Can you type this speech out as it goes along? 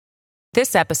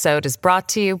This episode is brought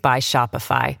to you by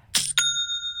Shopify.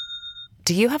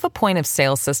 Do you have a point of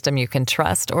sale system you can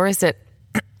trust, or is it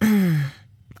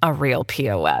a real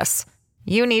POS?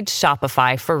 You need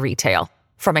Shopify for retail.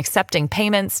 From accepting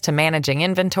payments to managing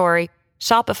inventory,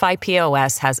 Shopify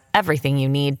POS has everything you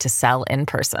need to sell in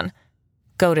person.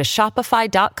 Go to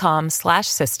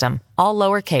shopify.com/system, all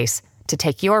lowercase, to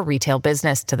take your retail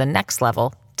business to the next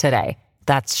level today.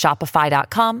 That's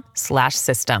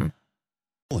shopify.com/system.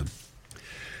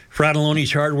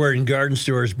 Fratelloni's Hardware and Garden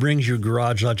Stores brings you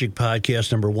Garage Logic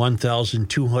Podcast number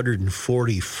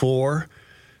 1244,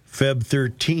 Feb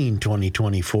 13,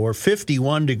 2024.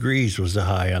 51 degrees was the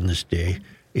high on this day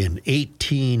in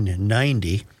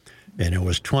 1890, and it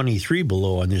was 23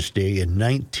 below on this day in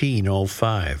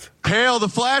 1905. Hail the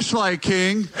Flashlight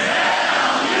King!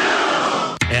 Hail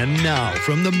you! And now,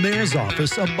 from the mayor's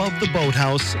office above the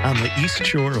boathouse on the east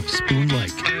shore of Spoon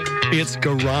Lake, it's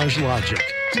Garage Logic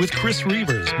with Chris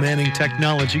Reavers manning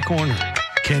Technology Corner,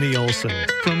 Kenny Olson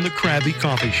from the Krabby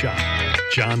Coffee Shop,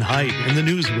 John Haidt in the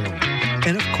newsroom,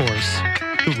 and of course,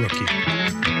 the rookie.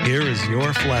 Here is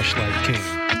your Flashlight King,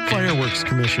 Fireworks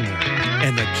Commissioner,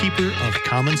 and the Keeper of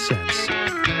Common Sense,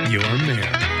 your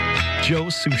Mayor, Joe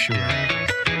Soucheray.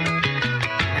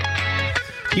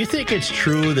 Do you think it's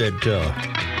true that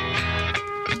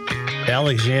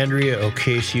Alexandria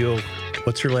Ocasio,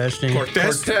 what's her last name?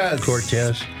 Cortez.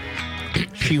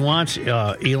 She wants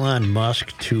Elon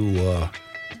Musk to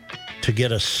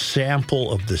get a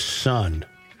sample of the sun,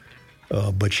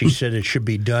 but she said it should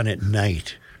be done at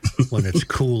night when it's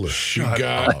cooler. You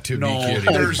got to be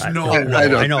kidding. There's no way.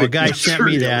 I know. A guy sent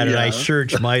me that, and I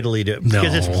searched mightily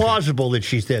because it's plausible that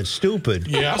she's that stupid.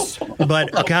 Yes.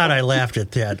 But, God, I laughed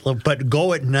at that. But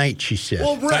go at night, she said.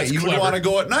 Well, right. You would want to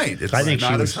go at night. It's I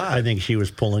think she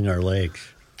was pulling our legs.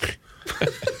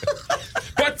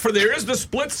 But there is the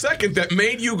split second that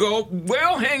made you go,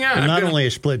 well, hang on. And not only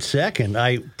a split second,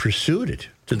 I pursued it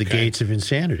to the gates of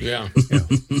insanity. Yeah.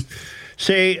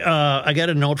 Say, I got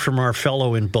a note from our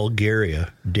fellow in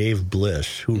Bulgaria, Dave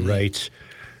Bliss, who writes,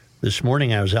 this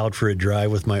morning I was out for a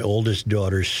drive with my oldest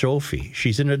daughter, Sophie.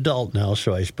 She's an adult now,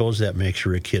 so I suppose that makes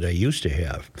her a kid I used to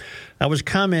have. I was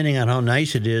commenting on how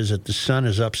nice it is that the sun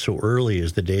is up so early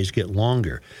as the days get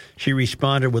longer. She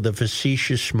responded with a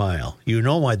facetious smile. You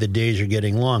know why the days are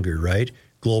getting longer, right?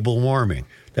 Global warming.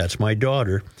 That's my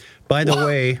daughter. By the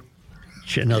way...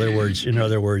 In other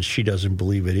words, she doesn't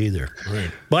believe it either.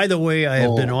 Right. By the way, I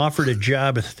have been offered a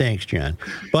job. Thanks, John.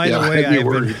 By the way, I have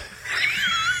been.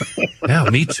 Yeah,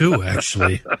 me too,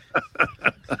 actually.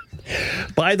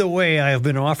 By the way, I have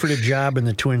been offered a job in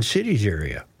the Twin Cities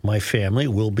area. My family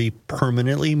will be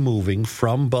permanently moving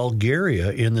from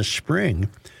Bulgaria in the spring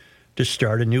to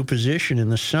start a new position in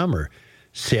the summer.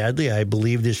 Sadly, I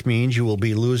believe this means you will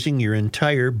be losing your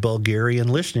entire Bulgarian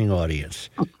listening audience.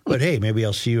 But hey, maybe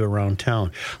I'll see you around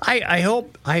town. I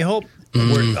hope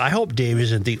Dave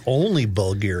isn't the only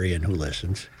Bulgarian who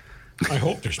listens. I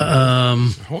hope there's more.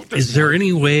 Is there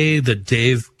any way that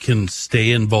Dave can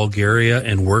stay in Bulgaria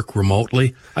and work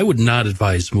remotely? I would not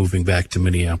advise moving back to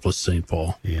Minneapolis, St.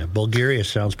 Paul. Yeah, Bulgaria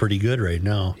sounds pretty good right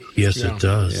now. Yes, it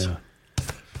does. Yeah.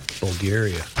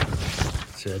 Bulgaria.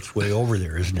 That's way over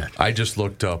there, isn't it? I just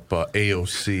looked up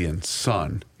AOC and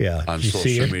Sun on Did you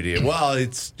see social it? media. Well,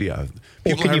 it's, yeah.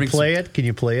 Well, can you play it? Can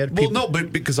you play it? Well, no,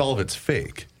 but because all of it's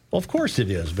fake. Well, of course it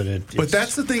is, but But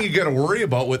that's the thing you got to worry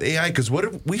about with AI, because what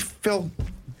if we felt...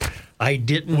 I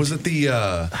didn't... Was it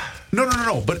the...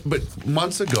 No. But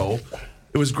months ago,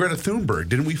 it was Greta Thunberg.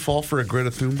 Didn't we fall for a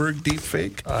Greta Thunberg deep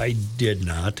fake? I did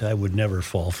not. I would never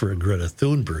fall for a Greta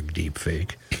Thunberg deep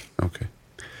fake. Okay.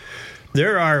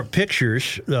 There are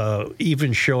pictures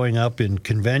even showing up in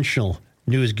conventional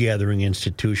news-gathering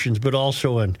institutions, but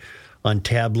also on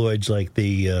tabloids like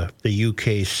the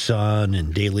UK Sun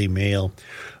and Daily Mail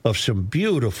of some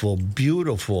beautiful,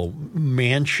 beautiful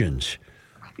mansions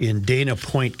in Dana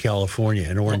Point, California,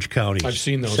 in Orange County. I've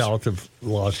seen those. South of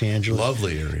Los Angeles.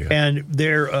 Lovely area. And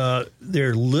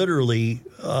they're literally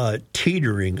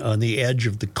teetering on the edge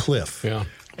of the cliff. Yeah.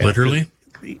 Literally?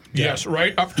 Yes,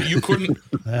 right up to you couldn't.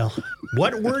 Well,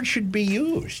 what word should be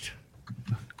used?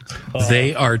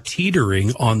 They are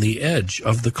teetering on the edge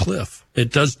of the cliff.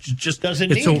 It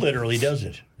doesn't need literally, does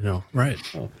it? No, right.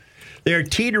 Oh. They're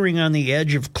teetering on the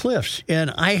edge of cliffs, and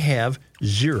I have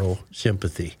zero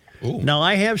sympathy. Ooh. Now,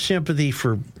 I have sympathy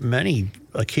for many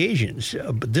occasions,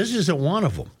 but this isn't one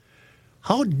of them.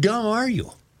 How dumb are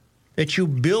you that you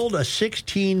build a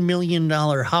 $16 million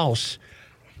house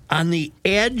on the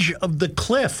edge of the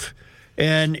cliff?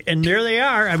 And there they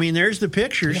are. I mean, there's the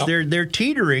pictures. Yep. They're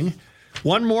teetering.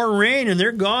 One more rain, and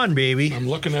they're gone, baby. I'm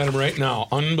looking at them right now.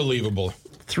 Unbelievable.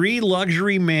 3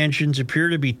 luxury mansions appear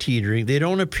to be teetering. They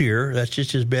don't appear. That's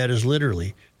just as bad as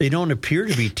literally. They don't appear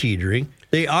to be teetering.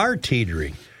 They are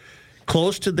teetering.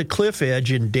 Close to the cliff edge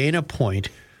in Dana Point,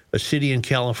 a city in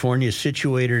California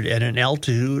situated at an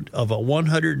altitude of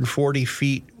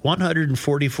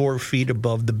 144 feet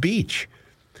above the beach.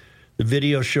 The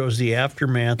video shows the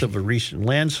aftermath of a recent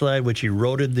landslide which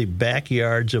eroded the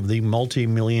backyards of the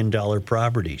multi-million-dollar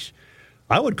properties.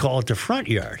 I would call it the front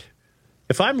yard.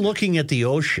 If I'm looking at the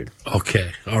ocean.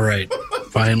 Okay, all right.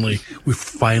 We're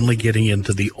finally getting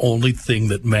into the only thing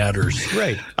that matters.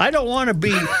 Right. I don't want to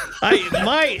be.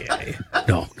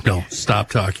 No, stop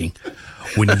talking.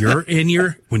 When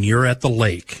you're at the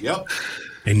lake. Yep.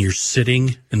 And you're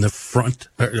sitting in the front.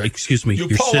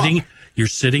 You're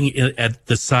sitting at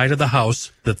the side of the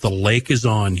house that the lake is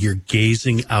on. You're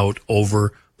gazing out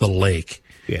over the lake.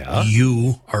 Yeah.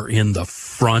 You are in the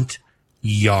front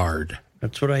yard.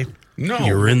 That's what I. No.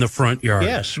 You're in the front yard.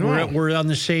 Yes, No. we're on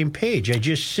the same page. I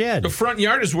just said. The front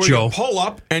yard is where Joe, you pull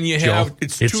up and you Joe, have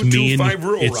it's 225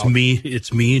 rule.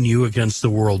 It's me and you against the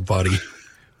world, buddy.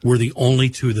 We're the only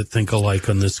two that think alike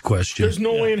on this question. There's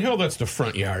no way in hell that's the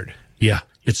front yard. Yeah,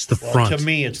 it's the Well, front. to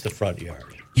me, it's the front yard.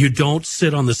 You don't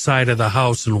sit on the side of the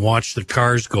house and watch the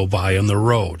cars go by on the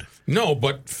road. No,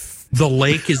 but The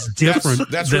lake is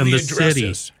different that's where than the the address city.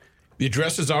 is. The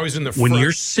address is always in the When front.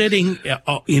 you're sitting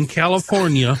in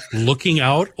California looking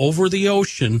out over the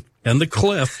ocean and the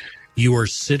cliff, you are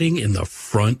sitting in the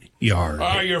front yard.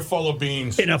 You're full of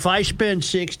beans. And if I spend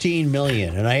 $16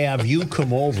 million and I have you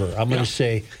come over, I'm going to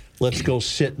say, let's go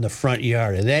sit in the front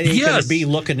yard. And that ain't going to be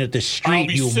looking at the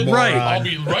street, you moron. I'll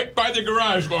be right by the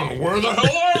garage going, where the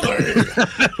hell are they?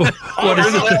 What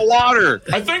is Where's the water?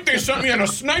 I think they sent me on a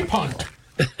snipe hunt.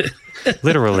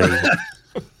 Literally.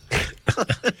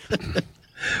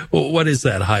 Well, what is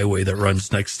that highway that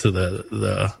runs next to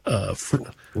the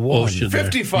ocean?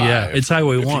 55. Yeah, it's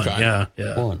Highway 1. 55.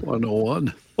 Yeah.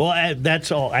 101. Well,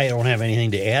 that's all. I don't have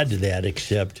anything to add to that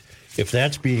except if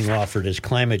that's being offered as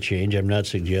climate change, I'm not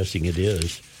suggesting it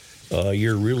is.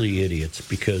 You're really idiots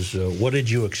because what did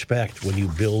you expect when you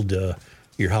build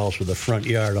your house with a front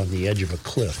yard on the edge of a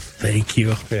cliff? Thank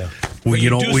you. Yeah. Well, But you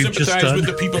know do what we've just sympathize done? with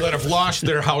the people that have lost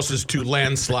their houses to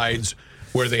landslides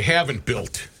where they haven't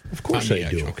built. Of course on the I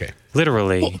edge. do. Okay.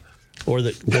 Literally. Or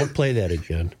that don't play that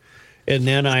again. And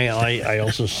then I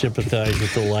also sympathize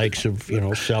with the likes of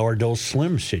sourdough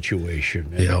slim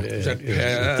situation and, Yeah. Is that,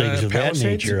 things of that Palisades?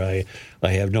 nature. I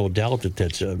have no doubt that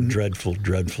that's a dreadful.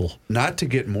 Not to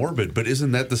get morbid, but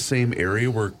isn't that the same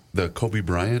area where the Kobe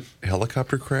Bryant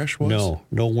helicopter crash was? No,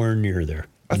 nowhere near there.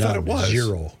 I thought it was.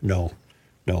 Zero. No.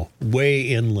 Way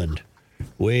inland.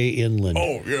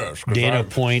 Oh, yes. 'cause Dana I've-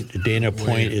 Point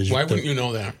is Why wouldn't you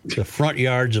know that? the front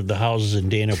yards of the houses in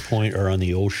Dana Point are on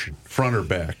the ocean. Front or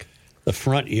back? The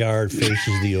front yard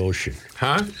faces the ocean.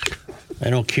 Huh? I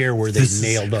don't care where they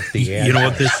nailed up the address. You know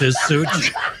what this is,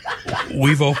 Such?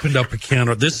 We've opened up a can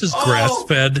of this is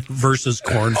grass-fed versus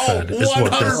corn-fed. is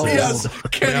what this 100 is. yes.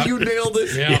 Kenny, you nailed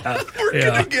it. Yeah. We're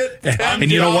going to get 10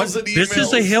 And you know what? emails. This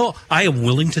is a hill. I am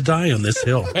willing to die on this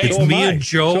hill. It's so am me I. and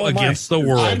Joe So am I. against the I'm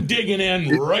world. digging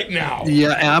in right now.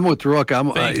 Yeah, and I'm with Rook.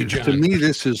 Thank you, To John. me,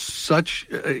 this is such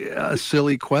a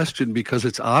silly question because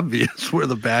it's obvious where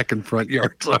the back and front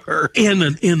yards are. In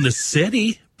the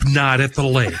city, not at the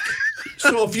lake.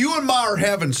 So if you and Ma are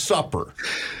having supper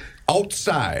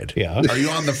outside, Yeah. are you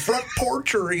on the front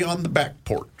porch or are you on the back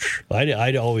porch?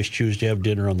 I'd always choose to have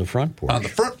dinner on the front porch. On the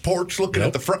front porch looking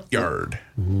at the front yard.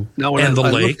 Now, when And the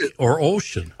I look lake at- or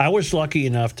ocean. I was lucky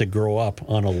enough to grow up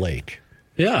on a lake.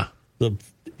 Yeah. The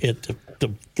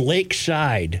lake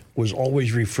side was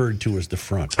always referred to as the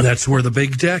front. That's where the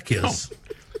big deck is.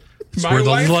 It's where the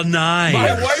lanai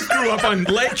My is. wife grew up on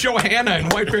Lake Johanna in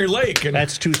White Bear Lake. And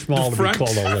That's too small to be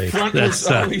called a lake. Front That's,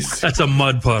 was always... that's a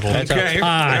mud puddle. That's okay, a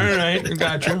pond. all right,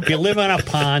 got you. If you live on a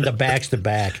pond, the back's the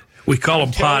back. We call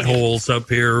them telling you. potholes up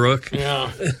here, Rook.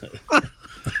 Yeah.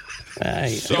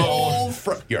 So old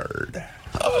front yard.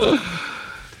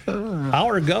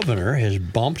 Our governor has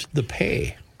bumped the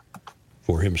pay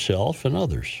for himself and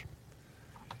others.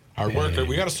 Hard worker.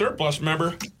 We got a surplus,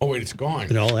 remember? Oh, wait, it's gone.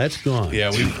 No, that's gone.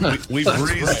 Yeah, we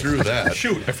breezed through that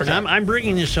Shoot, I forgot. I'm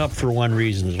bringing this up for one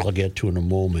reason that I'll get to in a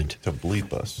moment. to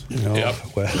bleep us. No, Yep.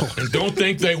 well, And don't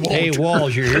think they won't. hey,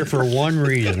 Walz, you're here for one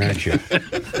reason, aren't you?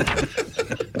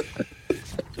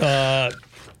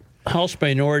 House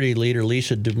Minority Leader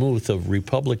Lisa DeMuth, a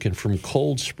Republican from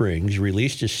Cold Springs,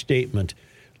 released a statement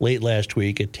late last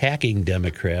week attacking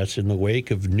Democrats in the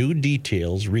wake of new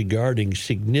details regarding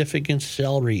significant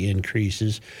salary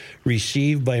increases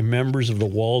received by members of the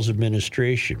Walz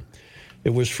administration.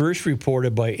 It was first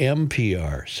reported by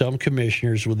NPR. Some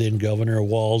commissioners within Governor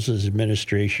Walz's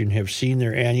administration have seen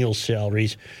their annual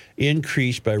salaries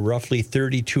increase by roughly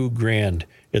 $32,000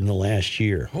 in the last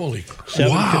year. Holy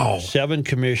wow. 7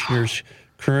 commissioners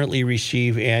currently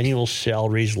receive annual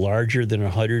salaries larger than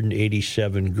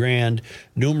 $187,000.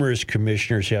 Numerous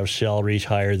commissioners have salaries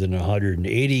higher than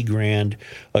 $180,000.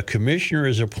 A commissioner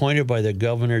is appointed by the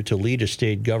governor to lead a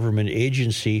state government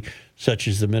agency such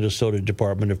as the Minnesota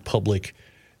Department of Public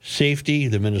Safety,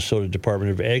 the Minnesota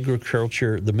Department of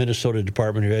Agriculture, the Minnesota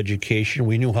Department of Education.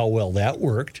 We knew how well that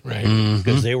worked, right?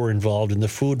 Because they were involved in the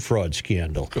food fraud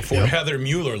scandal. Before Heather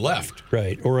Mueller left.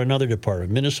 Right, or another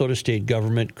department. Minnesota state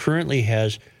government currently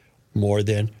has more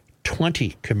than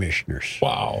 20 commissioners.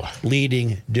 Wow.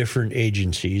 Leading different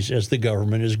agencies as the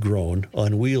government has grown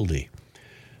unwieldy.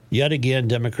 Yet again,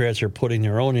 Democrats are putting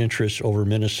their own interests over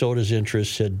Minnesota's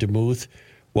interests, said DeMuth.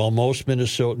 While most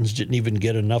Minnesotans didn't even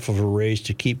get enough of a raise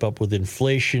to keep up with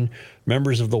inflation,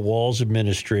 members of the Walz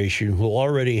administration, who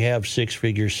already have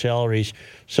six-figure salaries,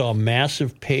 saw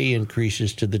massive pay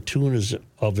increases to the tune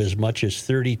of as much as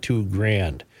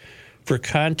 $32,000. For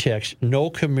context, no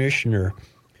commissioner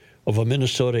of a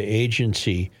Minnesota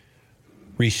agency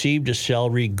received a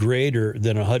salary greater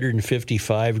than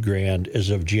 $155,000 as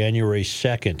of January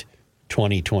 2nd,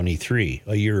 2023,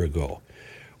 a year ago.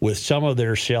 With some of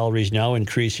their salaries now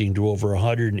increasing to over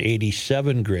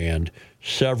 $187,000,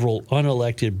 several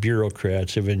unelected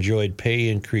bureaucrats have enjoyed pay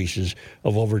increases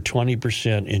of over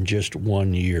 20% in just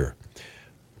 1 year.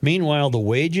 Meanwhile, the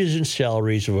wages and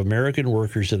salaries of American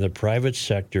workers in the private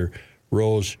sector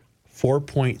rose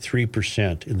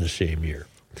 4.3% in the same year.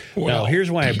 Wow. Now,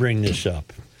 here's why I bring this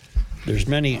up. There's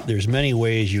many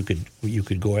ways you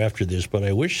could go after this, but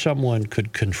I wish someone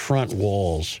could confront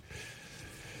Walz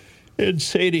and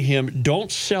say to him,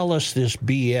 don't sell us this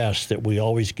BS that we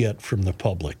always get from the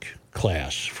public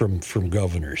class, from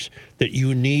governors, that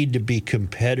you need to be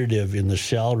competitive in the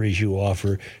salaries you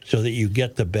offer so that you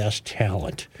get the best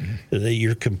talent, that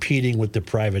you're competing with the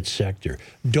private sector.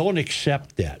 Don't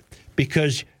accept that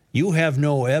because you have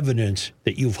no evidence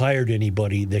that you've hired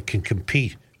anybody that can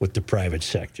compete with the private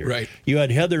sector. Right. You had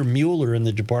Heather Mueller in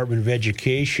the Department of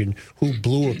Education who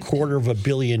blew $250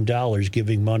 million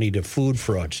giving money to food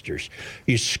fraudsters.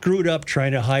 You screwed up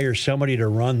trying to hire somebody to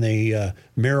run the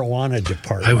marijuana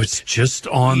department. I was just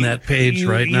on that page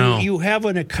right now. You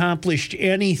haven't accomplished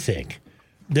anything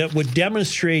that would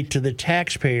demonstrate to the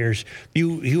taxpayers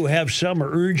you have some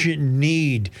urgent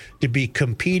need to be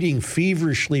competing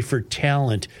feverishly for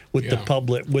talent with the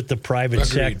public, with the private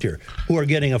sector, who are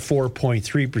getting a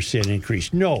 4.3%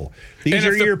 increase. No, these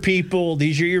are your people.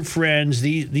 These are your friends.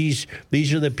 These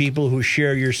are the people who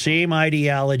share your same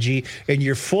ideology, and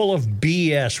you're full of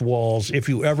BS, Walz, if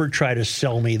you ever try to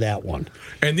sell me that one.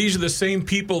 And these are the same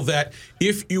people that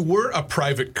if you were a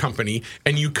private company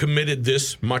and you committed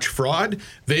this much fraud,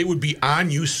 they would be on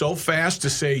you so fast to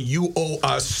say, you owe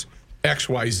us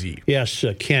XYZ. Yes,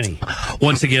 Kenny.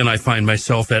 Once again, I find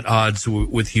myself at odds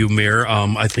with you, Mayor.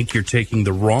 I think you're taking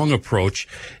the wrong approach.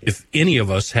 If any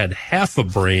of us had half a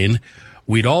brain,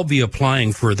 we'd all be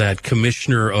applying for that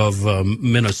commissioner of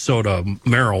Minnesota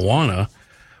marijuana,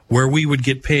 where we would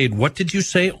get paid, what did you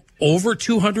say, over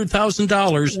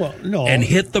 $200,000 well, no. and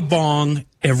hit the bong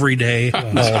every day,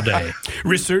 all day.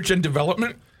 Research and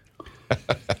development?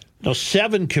 Now,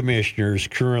 7 commissioners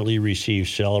currently receive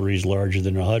salaries larger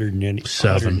than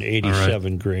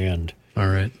 $187,000. All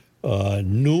right.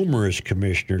 Numerous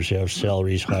commissioners have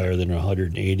salaries higher than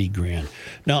 $180,000.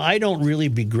 Now, I don't really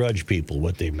begrudge people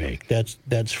what they make.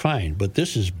 That's fine. But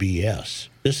this is BS.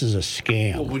 This is a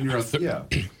scam. Well, when you're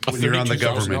on the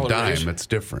government dime, it's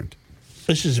different.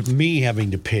 This is me having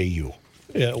to pay you.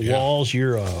 Walz,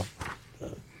 you're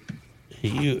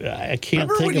I can't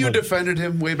Remember think when of you defended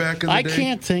him way back in the day? I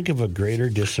can't think of a greater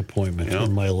disappointment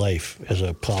in my life as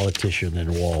a politician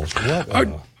than Walz.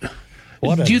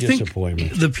 What a Do you disappointment.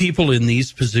 think the people in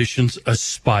these positions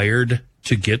aspired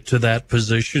to get to that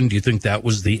position? Do you think that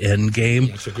was the end game?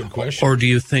 That's a good question. Or do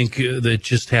you think that it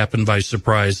just happened by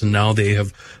surprise and now they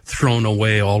have thrown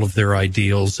away all of their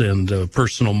ideals and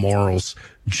personal morals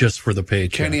just for the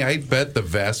paycheck? Kenny, I bet the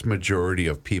vast majority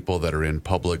of people that are in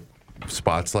public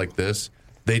spots like this,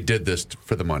 they did this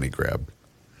for the money grab.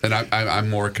 And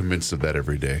I'm more convinced of that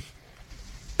every day.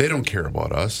 They don't care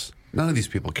about us. None of these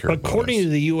people care about us. According to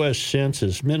the U.S.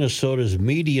 Census, Minnesota's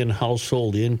median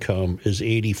household income is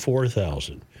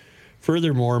 $84,000.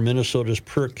 Furthermore, Minnesota's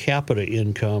per capita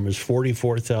income is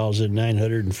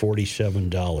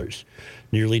 $44,947.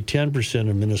 Nearly 10%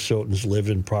 of Minnesotans live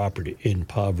in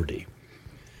poverty.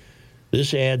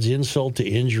 This adds insult to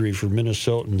injury for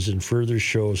Minnesotans and further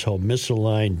shows how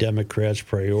misaligned Democrats'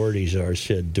 priorities are,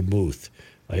 said DeMuth.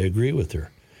 I agree with her.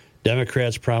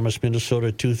 Democrats promised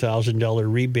Minnesota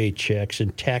 $2,000 rebate checks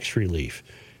and tax relief.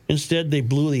 Instead, they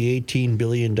blew the $18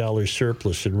 billion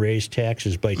surplus and raised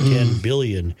taxes by $10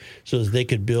 billion so that they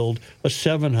could build a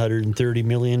 $730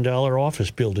 million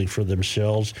office building for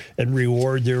themselves and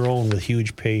reward their own with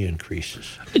huge pay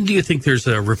increases. Do you think there's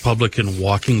a Republican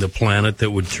walking the planet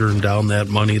that would turn down that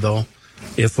money, though,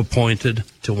 if appointed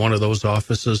to one of those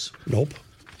offices? Nope.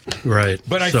 Right.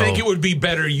 But I think it would be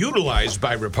better utilized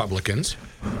by Republicans.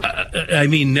 I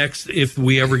mean, next, if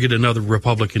we ever get another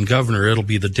Republican governor, it'll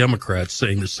be the Democrats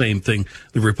saying the same thing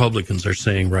the Republicans are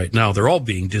saying right now. They're all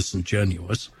being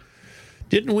disingenuous.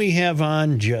 Didn't we have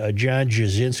on John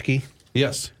Jasinski,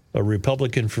 Yes. a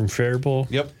Republican from Faribault?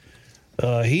 Yep.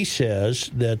 He says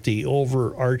that the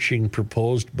overarching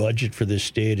proposed budget for this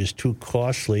state is too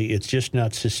costly. It's just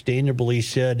not sustainable. He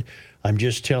said, I'm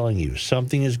just telling you,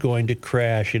 something is going to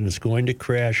crash, and it's going to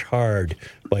crash hard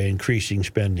by increasing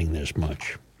spending this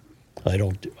much. I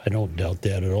don't doubt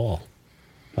that at all.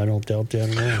 I don't doubt that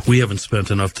at all. We haven't spent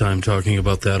enough time talking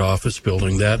about that office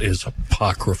building. That is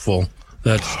apocryphal.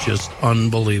 That's just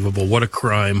unbelievable. What a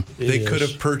crime. They could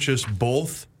have purchased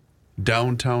both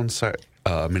downtown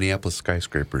Minneapolis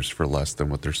skyscrapers for less than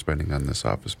what they're spending on this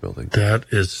office building. That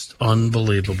is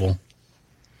unbelievable.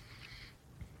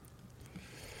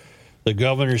 The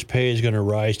governor's pay is going to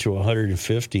rise to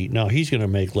 $150. Now, he's going to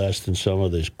make less than some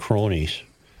of his cronies.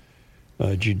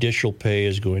 Judicial pay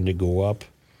is going to go up.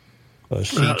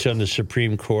 Seats on the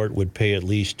Supreme Court would pay at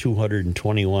least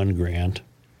 $221,000.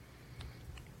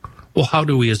 Well, how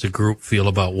do we as a group feel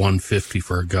about $150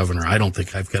 for a governor? I don't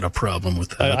think I've got a problem with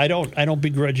that. I don't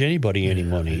begrudge anybody any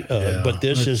money, but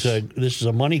this is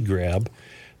a money grab.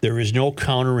 There is no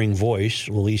countering voice.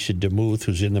 Lisa DeMuth,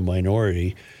 who's in the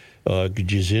minority,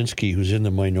 Jasinski, who's in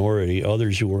the minority,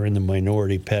 others who are in the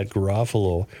minority, Pat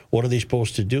Garofalo. What are they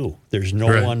supposed to do? There's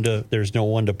no one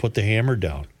to put the hammer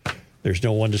down. There's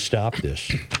no one to stop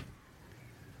this.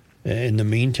 In the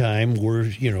meantime,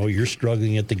 you're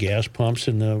struggling at the gas pumps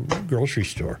in the grocery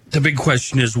store. The big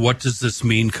question is, what does this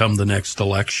mean come the next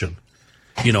election?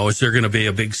 Is there going to be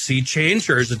a big sea change,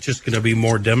 or is it just going to be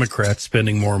more Democrats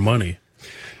spending more money?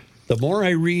 The more I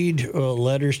read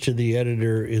letters to the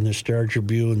editor in the Star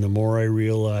Tribune, the more I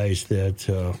realize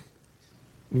that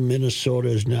Minnesota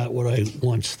is not what I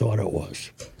once thought it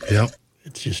was. Yeah.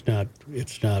 It's just not.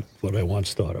 It's not what I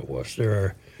once thought it was.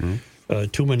 There are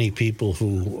too many people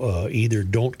who either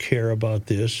don't care about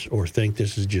this or think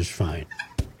this is just fine,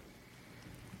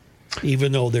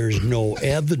 even though there's no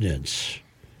evidence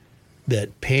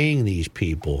that paying these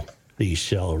people these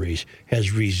salaries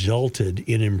has resulted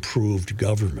in improved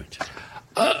government.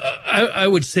 I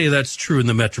would say that's true in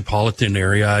the metropolitan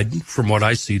area. From what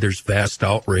I see, there's vast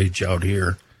outrage out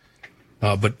here.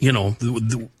 But,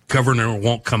 the governor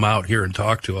won't come out here and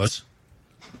talk to us.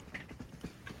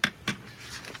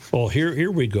 Well,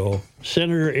 here we go.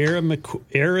 Senator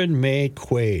Aaron May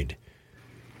Quaid,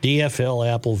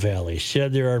 DFL Apple Valley,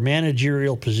 said there are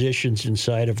managerial positions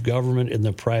inside of government and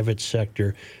the private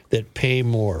sector that pay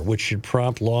more, which should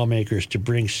prompt lawmakers to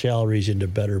bring salaries into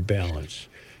better balance.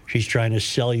 She's trying to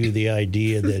sell you the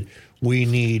idea that we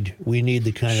need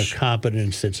the kind of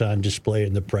competence that's on display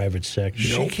in the private sector.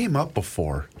 She came up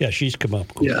before. Yeah, she's come up.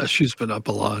 Yeah, she's been up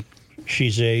a lot.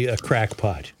 She's a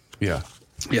crackpot. Yeah.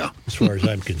 Yeah. As far as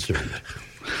I'm concerned.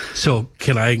 So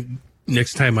can I,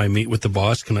 next time I meet with the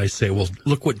boss, can I say, well,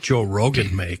 look what Joe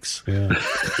Rogan makes? Yeah.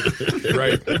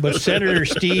 Right. But Senator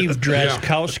Steve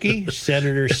Drazkowski,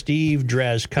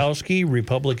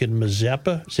 Republican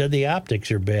Mazeppa, said the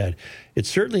optics are bad. It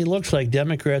certainly looks like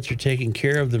Democrats are taking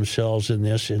care of themselves in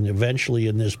this and eventually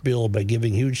in this bill by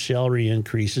giving huge salary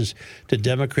increases to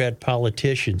Democrat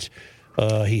politicians.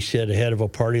 He said ahead of a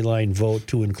party line vote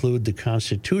to include the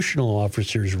constitutional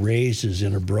officers' raises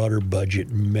in a broader budget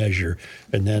measure.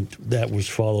 And then that was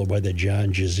followed by the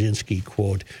John Jasinski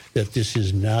quote that this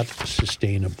is not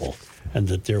sustainable and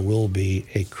that there will be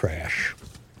a crash.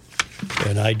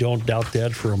 And I don't doubt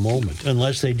that for a moment,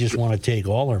 unless they just want to take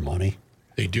all our money.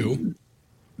 They do.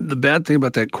 The bad thing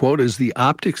about that quote is the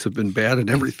optics have been bad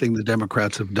in everything the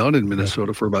Democrats have done in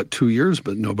Minnesota for about 2 years,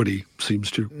 but nobody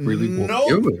seems to really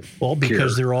give it. Well,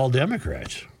 because they're all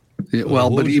Democrats. Yeah,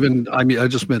 well, but even, I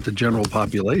just meant the general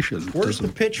population. Where's the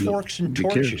pitchforks and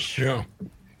torches? Yeah.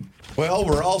 Well,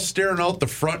 we're all staring out the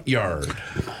front yard.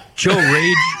 Joe,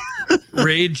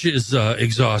 rage is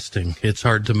exhausting. It's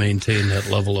hard to maintain that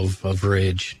level of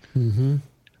rage. Mm-hmm.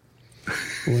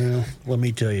 Well, let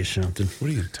me tell you something. What are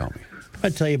you going to tell me? I'll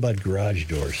tell you about garage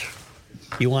doors.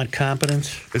 You want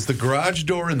competence? Is the garage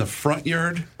door in the front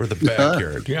yard or the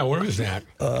backyard? Yeah, where is that?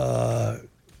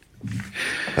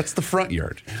 That's the front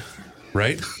yard,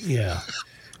 right? Yeah.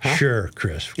 Sure,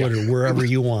 Chris. Wherever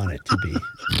you want it to be.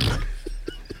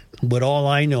 But all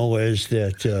I know is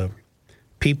that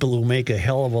people who make a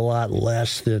hell of a lot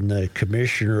less than the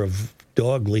commissioner of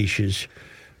dog leashes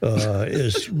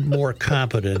is more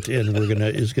competent and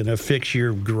is gonna fix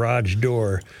your garage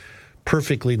door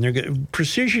perfectly. And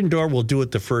Precision Door will do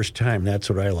it the first time. That's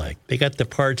what I like. They got the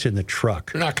parts in the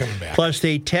truck. They're not coming back. Plus,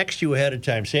 they text you ahead of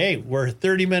time. Say, hey, we're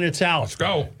 30 minutes out. Let's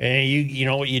go. And you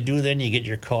know what you do then? You get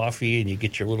your coffee and you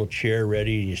get your little chair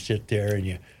ready and you sit there and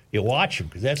you watch them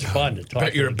because that's fun to talk I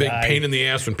bet you're to a the big guy. pain in the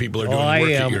ass when people are doing work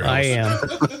at your house. I am.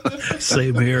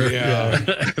 Same here. Yeah.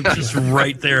 Just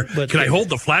right there. But Can I hold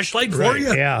the flashlight for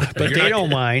you? Yeah, but they don't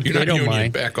mind. You're They not don't union.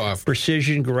 mind. Back off.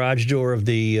 Precision Garage Door of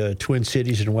the Twin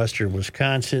Cities in western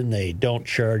Wisconsin. They don't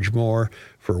charge more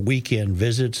for weekend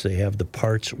visits. They have the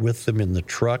parts with them in the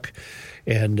truck.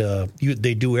 And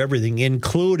they do everything,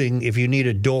 including if you need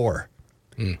a door.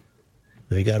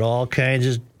 They got all kinds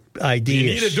of ideas.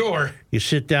 You need a door. You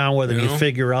sit down with them, You you know?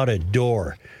 figure out a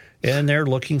door. And they're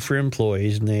looking for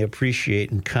employees, and they appreciate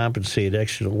and compensate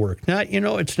excellent work.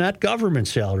 It's not government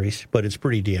salaries, but it's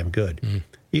pretty damn good.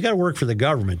 You got to work for the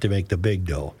government to make the big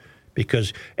dough.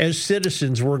 Because as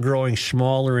citizens, we're growing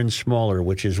smaller and smaller,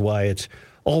 which is why it's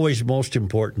always most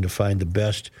important to find the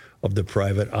best of the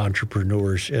private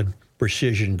entrepreneurs. And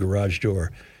Precision Garage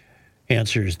Door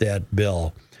answers that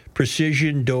bell.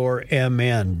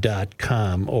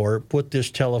 PrecisionDoorMN.com, or put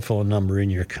this telephone number in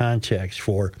your contacts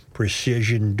for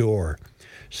Precision Door.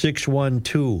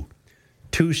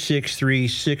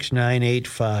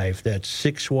 612-263-6985. That's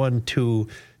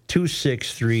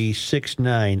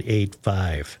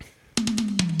 612-263-6985.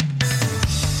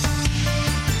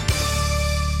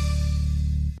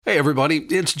 Hey everybody,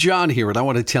 it's John here, and I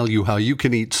want to tell you how you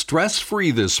can eat stress-free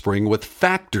this spring with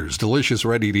Factor's delicious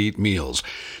ready-to-eat meals.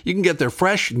 You can get their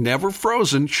fresh, never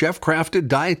frozen, chef-crafted,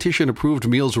 dietitian-approved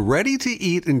meals ready to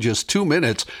eat in just 2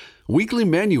 minutes. Weekly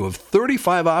menu of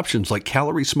 35 options like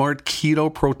Calorie Smart,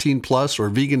 Keto, Protein Plus, or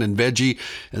Vegan and Veggie,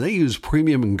 and they use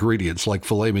premium ingredients like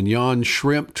filet mignon,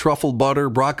 shrimp, truffle butter,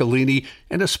 broccolini,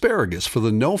 and asparagus for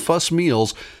the no-fuss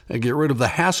meals and get rid of the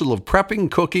hassle of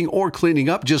prepping, cooking, or cleaning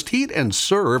up. Just heat and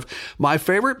serve. My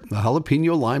favorite, the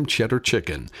jalapeno lime cheddar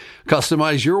chicken.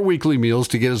 Customize your weekly meals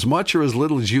to get as much or as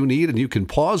little as you need, and you can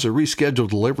pause or reschedule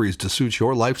deliveries to suit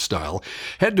your lifestyle.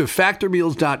 Head to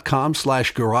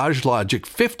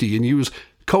factormeals.com/GarageLogic50 and use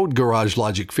code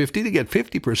GarageLogic50 to get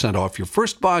 50% off your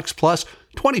first box plus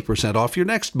 20% off your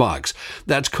next box.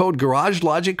 That's code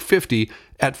GarageLogic50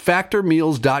 at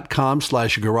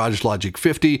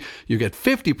factormeals.com/GarageLogic50. You get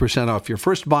 50% off your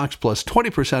first box plus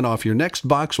 20% off your next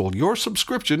box while your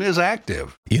subscription is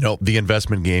active. You know, the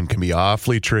investment game can be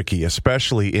awfully tricky,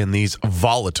 especially in these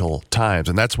volatile times.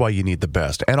 And that's why you need the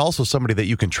best and also somebody that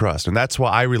you can trust. And that's why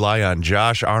I rely on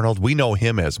Josh Arnold. We know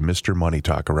him as Mr. Money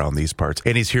Talk around these parts.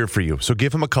 And he's here for you. So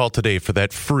give him a call today for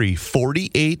that free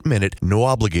 48-minute,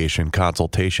 no-obligation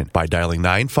consultation by dialing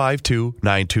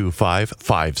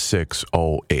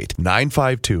 952-925-5608.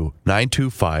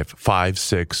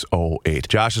 952-925-5608.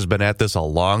 Josh has been at this a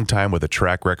long time with a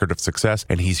track record of success,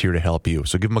 and he's here to help you.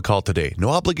 So give him a call today. No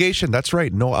obligation. That's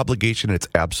right. No obligation. It's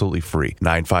absolutely free.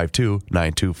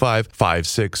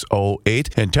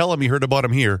 952-925-5608. And tell him you heard about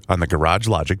him here on the Garage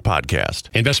Logic podcast.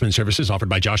 Investment services offered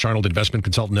by Josh Arnold Investment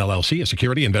Consultant LLC, a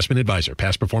security investment advisor.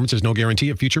 Past performance is no guarantee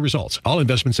of future results. All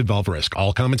investments involve risk.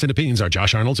 All comments and opinions are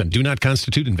Josh Arnold's and do not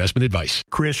constitute investment advice.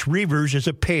 Chris Reavers is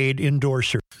a paid endorser.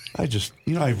 I really...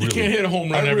 You can't hit a home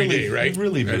run every day, right? I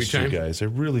really Every missed you time? guys. I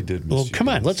really did miss Well, you come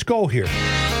on, guys. let's go here.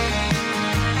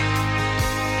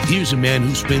 Here's a man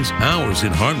who spends hours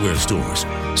in hardware stores,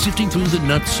 sifting through the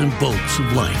nuts and bolts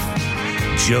of life.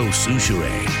 Joe Souchere.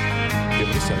 Give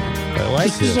it a second. I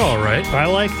like This is all right. I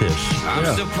like this. I'm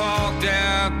still parked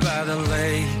out by the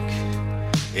lake,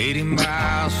 80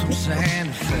 miles from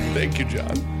Santa Fe. Thank you,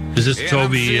 John. Is this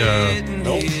Toby?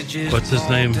 What's his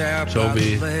name?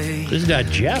 Toby. This is not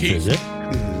Jeff, is it?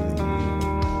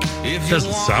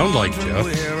 Doesn't sound like Jeff.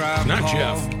 Not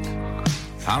Jeff.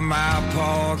 I'm out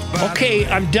parked by Okay,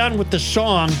 I'm done with the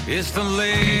song. It's the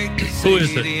lake. Who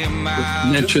is it?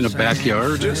 Mention a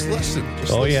backyard. Just listen.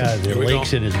 Just Oh, listen. yeah, the we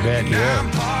lake's go. in his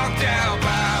backyard. Parked out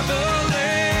by the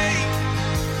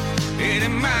lake, 80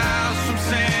 miles from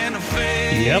Santa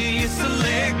Fe. Yep. It's the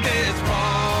lake that's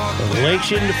parked. The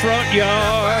lake's in the front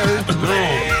yard.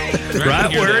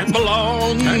 Right where it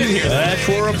belongs. That's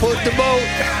where I put the boat.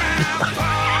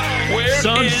 Where is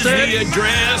Sunset. the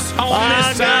address on I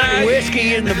this got side?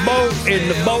 whiskey in the boat, and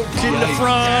the boat's in the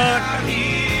front.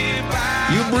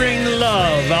 You bring the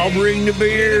love, I'll bring the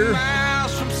beer.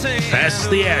 Pass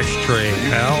the ashtray,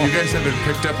 pal. You guys haven't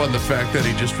picked up on the fact that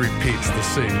he just repeats the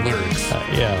same lyrics.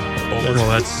 Well,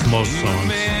 that's most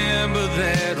songs.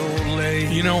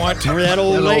 You know what? Remember that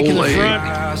old lake in the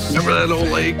front? Remember that old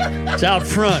lake? It's out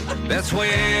front.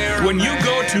 When you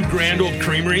go to Grand Old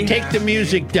Creamery, Take the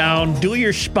music down, do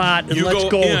your spot, and you let's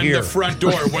go in here. the front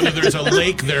door, whether there's a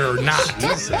lake there or not.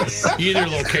 Either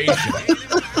location.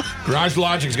 Garage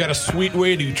Logic's got a sweet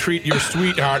way to treat your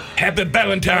sweetheart. Happy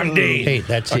Valentine's Day. Hey,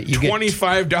 that's it. You A get-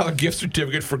 $25 gift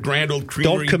certificate for Grand Old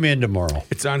Creamery. Don't come in tomorrow.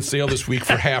 It's on sale this week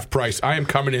for half price. I am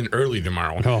coming in early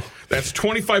tomorrow. Oh. That's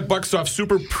 $25 off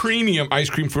super premium ice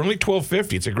cream for only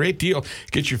 $12.50. It's a great deal.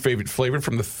 Get your favorite flavor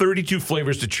from the 32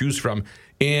 flavors to choose from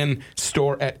in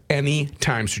store at any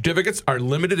time. Certificates are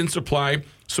limited in supply,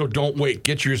 so don't wait.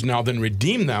 Get yours now, then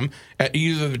redeem them at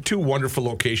either of the two wonderful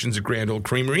locations at Grand Old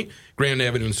Creamery, Grand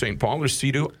Avenue in St. Paul, or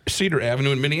Cedar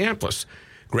Avenue in Minneapolis.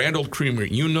 Grand Old Creamery,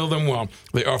 you know them well.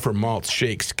 They offer malts,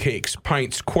 shakes, cakes,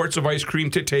 pints, quarts of ice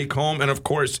cream to take home. And, of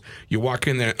course, you walk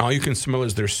in there, and all you can smell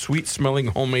is their sweet-smelling,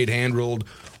 homemade, hand-rolled,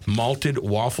 malted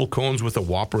waffle cones with a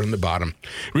Whopper in the bottom.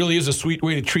 Really is a sweet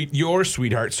way to treat your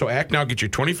sweetheart. So act now. Get your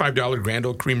 $25 Grand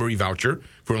Old Creamery voucher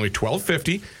for only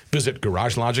 $12.50. Visit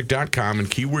GarageLogic.com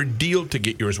and keyword deal to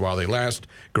get yours while they last.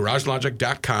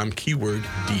 GarageLogic.com, keyword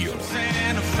deal.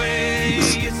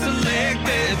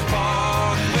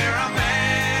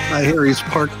 I hear he's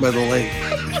parked by the lake.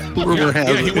 Rumor has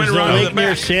he it. went There's around a the lake near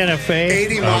back. Santa Fe.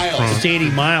 80 miles. It's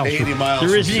 80 miles. 80 miles There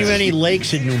from isn't even Santa any Fe.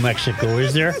 lakes in New Mexico,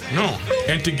 is there? No.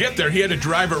 And to get there, he had to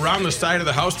drive around the side of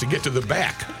the house to get to the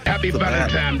back. Happy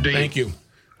Valentine's Day. Thank you.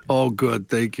 Oh, good.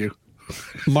 Thank you.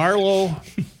 Marlo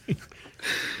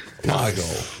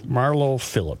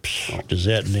Phillips. Does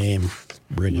that name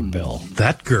ring a bell?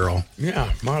 That girl.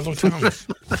 Yeah, Marlo Thomas.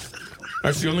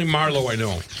 That's the only Marlo I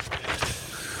know.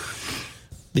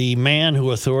 The man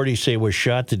who authorities say was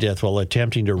shot to death while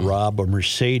attempting to rob a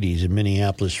Mercedes in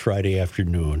Minneapolis Friday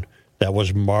afternoon. That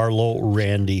was Marlo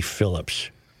Randy Phillips,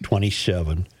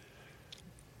 27,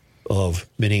 of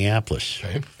Minneapolis.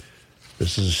 Okay.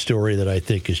 This is a story that I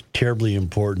think is terribly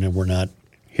important, and we're not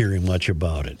hearing much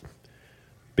about it.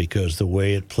 Because the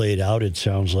way it played out, it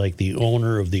sounds like the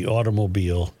owner of the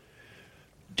automobile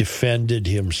defended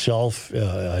himself,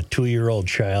 a 2-year-old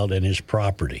child, and his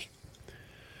property.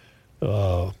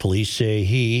 Police say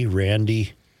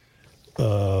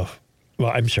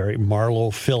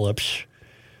Marlo Phillips,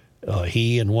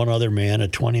 he and one other man, a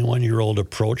 21-year-old,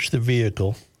 approached the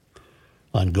vehicle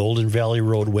on Golden Valley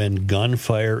Road when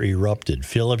gunfire erupted.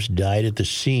 Phillips died at the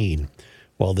scene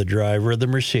while the driver of the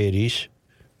Mercedes,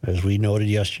 as we noted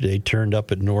yesterday, turned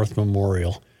up at North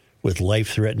Memorial with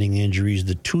life-threatening injuries.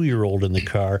 The 2-year-old in the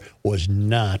car was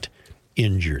not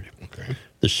injured. Okay.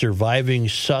 The surviving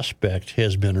suspect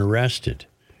has been arrested.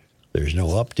 There's no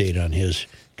update on his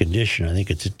condition. I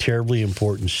think it's a terribly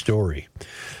important story.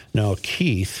 Now,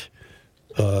 Keith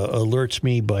alerts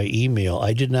me by email.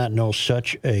 I did not know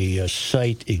such a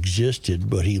site existed,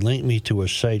 but he linked me to a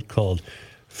site called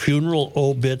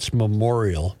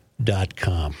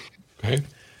funeralobitsmemorial.com. Okay.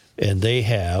 And they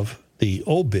have the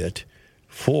obit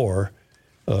for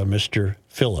Mr.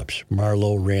 Phillips,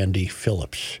 Marlo Randy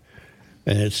Phillips.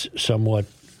 And it's somewhat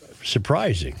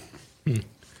surprising.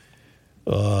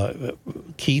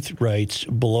 Keith writes,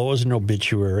 below is an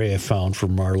obituary I found for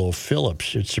Marlo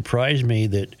Phillips. It surprised me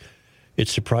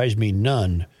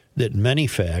none that many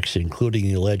facts, including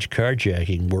the alleged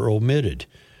carjacking, were omitted.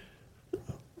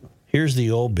 Here's the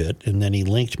obit, and then he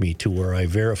linked me to where I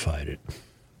verified it.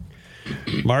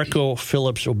 Marco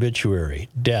Phillips obituary.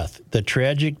 Death. The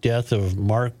tragic death of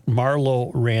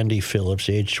Marlo Randy Phillips,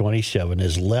 age 27,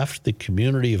 has left the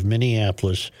community of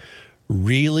Minneapolis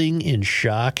reeling in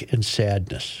shock and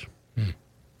sadness.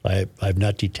 I've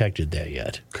not detected that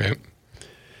yet. Okay.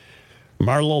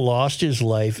 Marlo lost his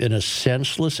life in a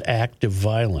senseless act of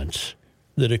violence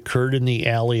that occurred in the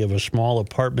alley of a small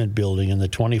apartment building in the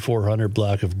 2400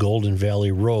 block of Golden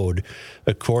Valley Road,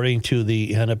 according to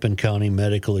the Hennepin County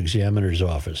Medical Examiner's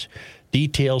Office.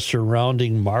 Details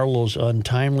surrounding Marlo's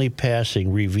untimely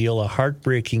passing reveal a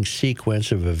heartbreaking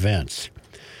sequence of events.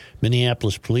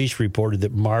 Minneapolis police reported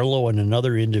that Marlo and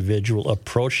another individual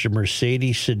approached a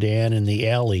Mercedes sedan in the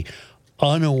alley,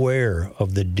 unaware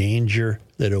of the danger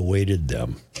that awaited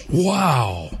them.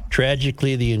 Wow.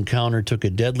 Tragically, the encounter took a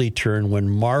deadly turn when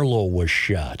Marlo was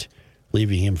shot,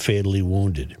 leaving him fatally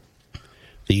wounded.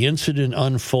 The incident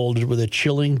unfolded with a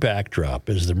chilling backdrop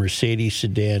as the Mercedes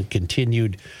sedan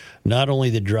continued not only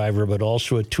the driver, but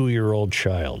also a 2-year-old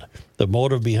child. The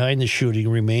motive behind the shooting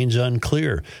remains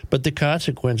unclear, but the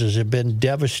consequences have been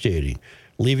devastating,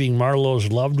 leaving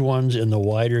Marlowe's loved ones and the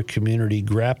wider community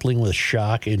grappling with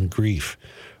shock and grief.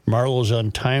 Marlowe's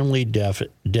untimely death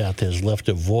has left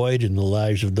a void in the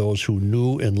lives of those who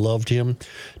knew and loved him.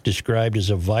 Described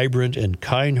as a vibrant and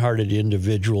kind-hearted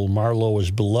individual, Marlowe was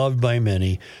beloved by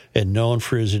many and known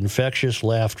for his infectious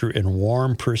laughter and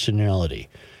warm personality.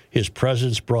 His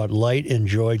presence brought light and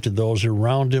joy to those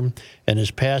around him, and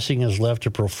his passing has left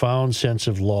a profound sense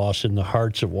of loss in the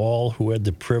hearts of all who had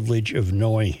the privilege of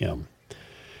knowing him.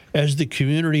 As the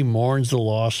community mourns the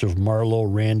loss of Marlowe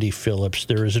Randy Phillips,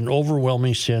 there is an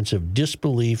overwhelming sense of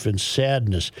disbelief and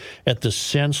sadness at the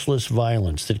senseless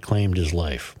violence that claimed his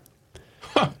life.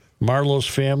 Marlowe's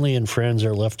family and friends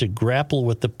are left to grapple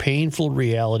with the painful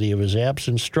reality of his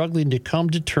absence, struggling to come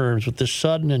to terms with the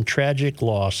sudden and tragic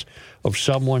loss of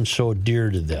someone so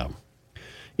dear to them.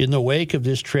 In the wake of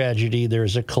this tragedy, there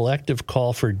is a collective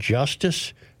call for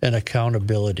justice and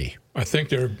accountability. I think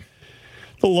The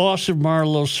loss of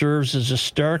Marlowe serves as a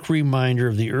stark reminder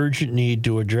of the urgent need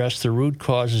to address the root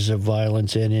causes of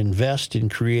violence and invest in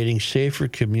creating safer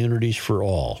communities for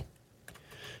all.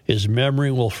 His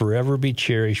memory will forever be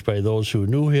cherished by those who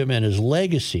knew him, and his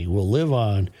legacy will live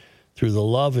on through the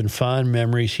love and fond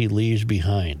memories he leaves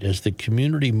behind. As the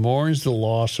community mourns the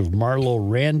loss of Marlowe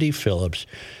Randy Phillips,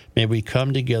 may we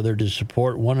come together to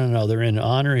support one another and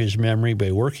honor his memory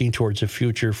by working towards a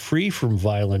future free from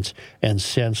violence and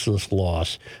senseless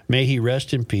loss. May he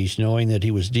rest in peace, knowing that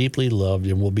he was deeply loved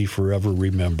and will be forever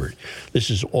remembered. This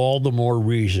is all the more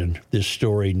reason this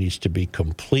story needs to be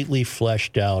completely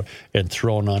fleshed out and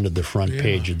thrown onto the front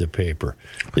page of the paper.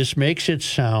 This makes it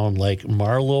sound like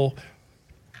Marlowe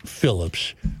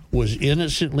Phillips was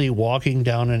innocently walking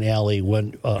down an alley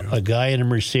when a guy in a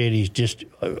Mercedes just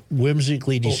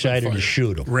whimsically decided to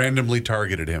shoot him. Randomly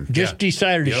targeted him. Just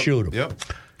decided to shoot him. Yep.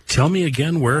 Tell me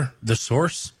again where the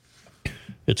source?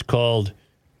 It's called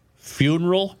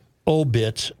Funeral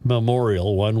Obits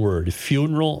Memorial, one word,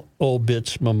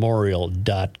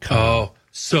 funeralobitsmemorial.com. Oh,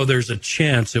 so there's a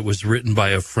chance it was written by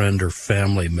a friend or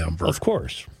family member. Of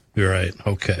course. You're right.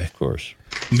 Okay. Of course.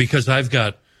 Because I've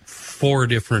got 4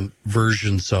 different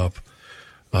versions up,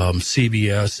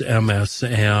 CBS, MS,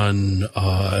 and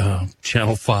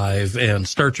Channel 5, and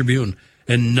Star Tribune,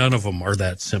 and none of them are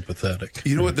that sympathetic.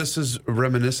 You know what this is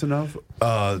reminiscent of?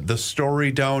 The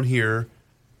story down here,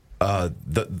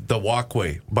 the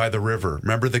walkway by the river.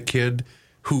 Remember the kid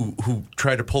who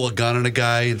tried to pull a gun on a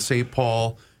guy in St.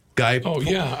 Paul?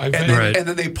 And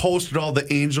then they posted all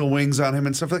the angel wings on him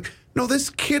and stuff like that. No,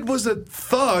 this kid was a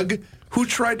thug who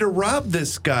tried to rob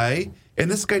this guy, and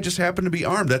this guy just happened to be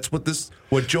armed. That's what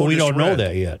Joe we don't read. know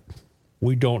that yet.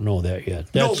 We don't know that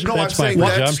yet. That's I'm saying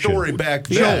that story back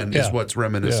then is what's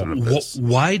reminiscent of this.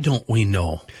 Why don't we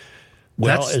know?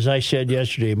 Well, as I said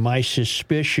yesterday, my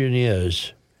suspicion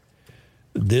is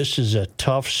this is a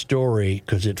tough story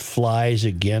because it flies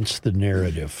against the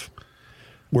narrative.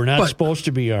 We're not supposed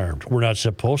to be armed. We're not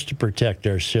supposed to protect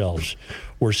ourselves.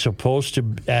 We're supposed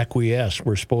to acquiesce.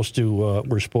 We're supposed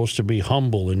to be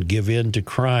humble and give in to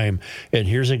crime. And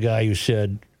here's a guy who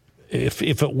said, if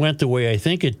it went the way I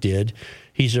think it did,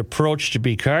 he's approached to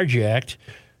be carjacked,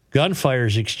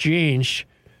 gunfire's exchanged,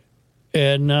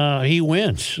 and he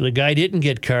wins. The guy didn't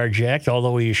get carjacked,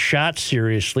 although he was shot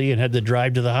seriously and had to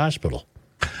drive to the hospital.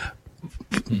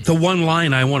 The one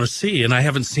line I want to see, and I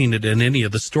haven't seen it in any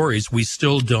of the stories, we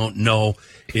still don't know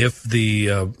if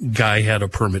the guy had a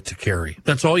permit to carry.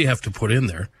 That's all you have to put in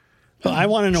there. Well, I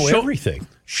want to know everything.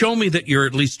 Show me that you're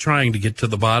at least trying to get to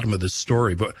the bottom of this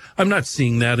story, but I'm not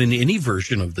seeing that in any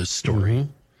version of this story.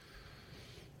 Mm-hmm.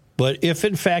 But if,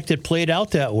 in fact, it played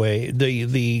out that way,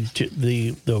 the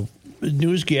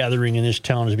news gathering in this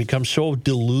town has become so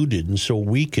diluted and so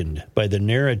weakened by the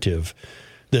narrative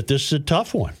that this is a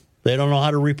tough one. They don't know how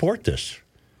to report this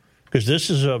because this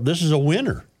is a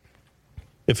winner.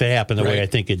 If it happened the way I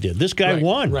think it did, this guy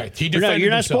won. Right,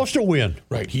 You're not supposed to win.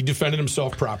 Right, he defended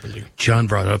himself properly. John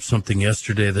brought up something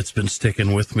yesterday that's been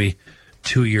sticking with me.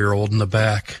 2-year-old in the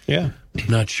back. Yeah,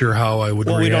 not sure how I would.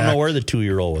 Well, react. We don't know where the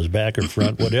 2-year-old was, back or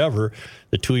front, whatever.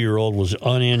 The 2-year-old was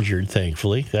uninjured,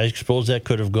 thankfully. I suppose that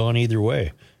could have gone either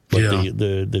way, but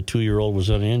the 2-year-old was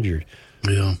uninjured.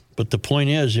 Yeah. But the point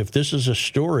is, if this is a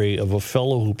story of a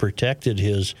fellow who protected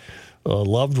his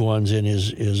loved ones and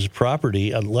his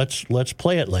property, let's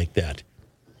play it like that.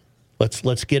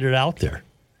 Let's get it out there.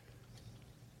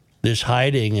 This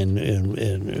hiding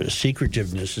and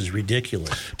secretiveness is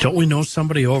ridiculous. Don't we know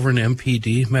somebody over in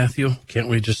MPD, Matthew? Can't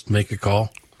we just make a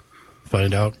call,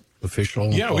 find out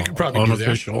official? Yeah, we could probably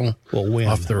unofficial, do that. Well, when?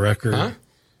 Off the record. Huh?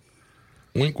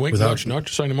 Wink, wink, Without- nudge,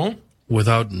 nudge. Sign them all.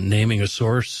 Without naming a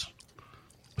source.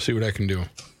 See what I can do.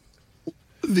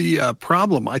 The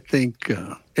problem, I think,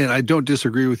 and I don't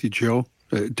disagree with you, Joe,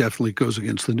 it definitely goes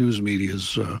against the news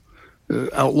media's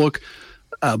outlook.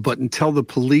 But until the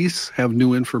police have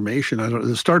new information,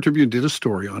 the Star Tribune did a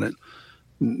story on it.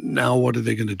 Now, what are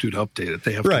they going to do to update it?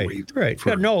 They have to wait. Right.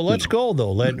 for, Let's go,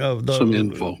 though. some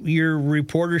info. Your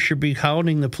reporter should be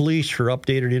hounding the police for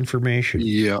updated information.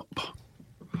 Yep.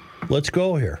 Let's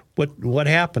go here. What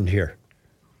happened here?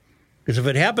 Because if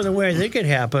it happened the way I think it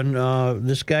happened,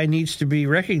 this guy needs to be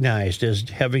recognized as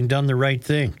having done the right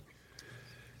thing.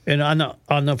 And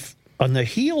on the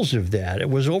heels of that, it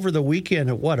was over the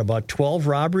weekend at about 12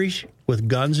 robberies with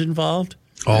guns involved?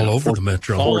 All over the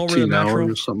metro. All over the 14 metro.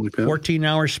 hours, something like that.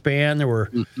 14-hour span. There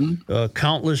were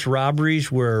countless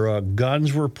robberies where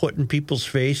guns were put in people's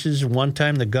faces. One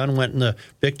time the gun went in the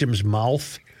victim's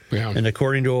mouth. Yeah. And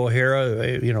according to O'Hara,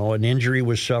 an injury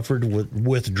was suffered with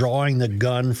withdrawing the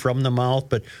gun from the mouth,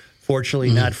 but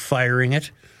fortunately not firing it.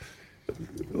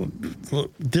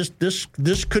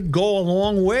 This could go a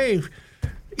long way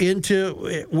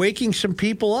into waking some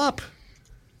people up.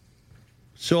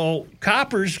 So,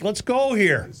 coppers, let's go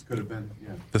here. This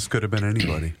could have been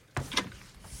anybody.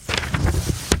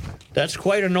 That's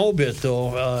quite an obit,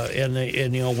 though,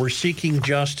 and we're seeking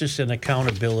justice and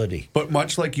accountability. But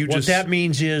much like you What that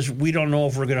means is we don't know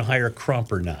if we're going to hire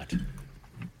Crump or not.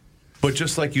 But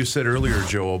just like you said earlier,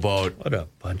 Joe, about What a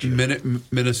bunch of...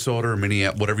 Minnesota or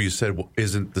Minneapolis, whatever you said,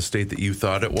 isn't the state that you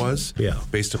thought it was. Yeah.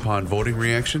 Based upon voting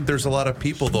reaction, there's a lot of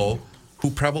people though who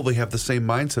probably have the same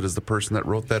mindset as the person that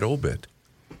wrote that obit.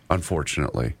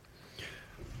 Unfortunately.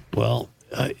 Well,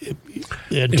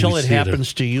 until it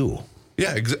happens to you.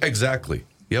 Yeah, exactly.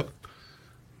 Yep.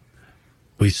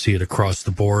 We see it across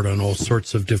the board on all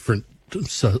sorts of different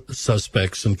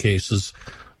suspects and cases,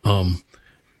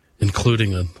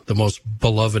 including the most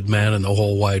beloved man in the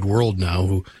whole wide world now,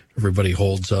 who everybody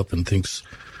holds up and thinks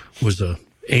was an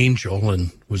angel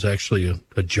and was actually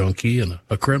a junkie and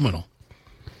a criminal.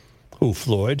 Who,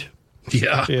 Floyd?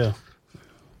 Yeah. Yeah.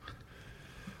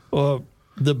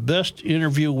 The best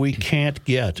interview we can't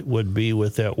get would be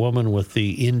with that woman with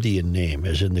the Indian name,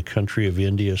 as in the country of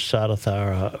India,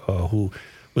 Sadathara, who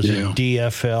was a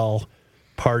DFL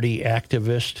party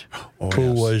activist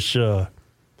who was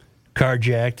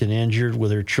carjacked and injured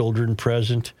with her children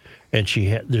present, and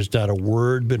there's not a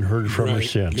word been heard from her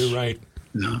since. You're right.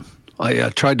 No. I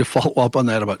tried to follow up on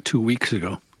that about 2 weeks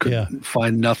ago. Couldn't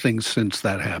find nothing since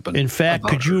that happened. In fact,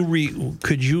 could you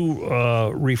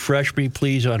refresh me,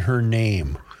 please, on her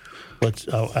name? It's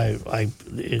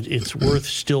worth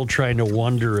still trying to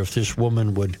wonder if this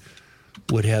woman would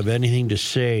have anything to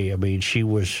say. I mean, she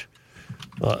was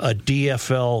a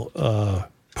DFL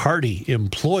party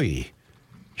employee.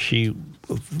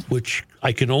 Which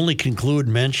I can only conclude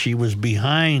meant she was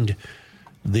behind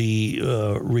the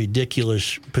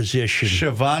ridiculous position.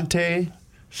 Shavante.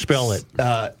 Spell it.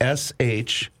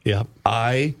 S-H. Yep.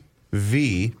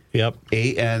 I-V. Yep.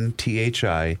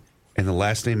 A-N-T-H-I. And the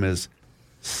last name is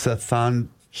Sathan.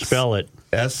 Spell it.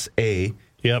 S-A.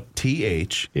 Yep.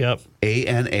 T-H. Yep.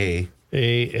 A-N-A.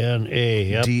 A-N-A.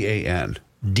 Yep. D-A-N.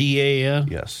 D-A-N?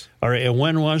 Yes. All right, and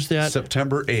when was that?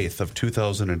 September 8th of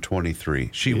 2023.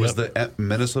 She was the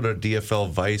Minnesota DFL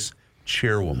vice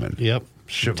chairwoman. Yep.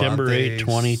 September 8th,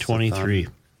 2023.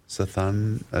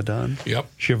 Sathanadan? Yep.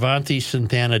 Shivanti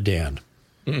Santhanadan.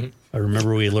 Mm-hmm. I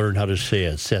remember we learned how to say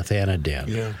it, Sathanadan.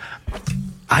 Yeah.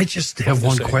 I just have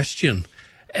one question.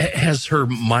 Has her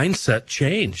mindset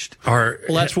changed? Well,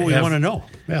 that's what we want to know.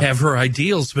 Yeah. Have her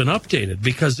ideals been updated?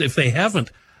 Because if they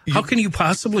haven't, how can you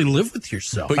possibly live with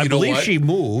yourself? But I believe she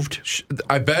moved.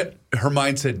 I bet her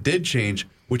mindset did change,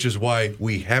 which is why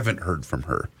we haven't heard from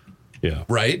her. Yeah.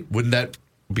 Right? Wouldn't that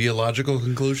be a logical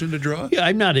conclusion to draw? Yeah,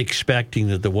 I'm not expecting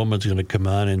that the woman's going to come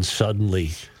on and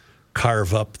suddenly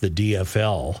carve up the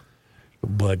DFL.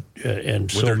 But and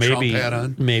with so her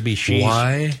maybe she's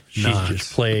not?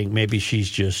 Just playing. Maybe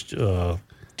she's just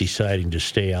deciding to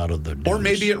stay out of the news. Or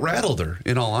maybe it rattled her.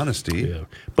 In all honesty, yeah.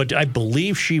 But I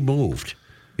believe she moved.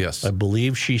 Yes, I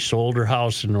believe she sold her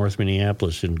house in North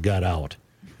Minneapolis and got out.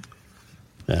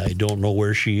 I don't know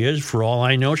where she is. For all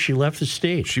I know, she left the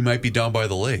state. She might be down by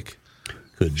the lake.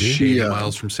 Could be. 80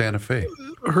 miles from Santa Fe.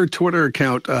 Her Twitter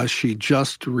account, she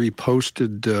just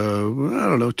reposted,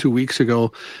 2 weeks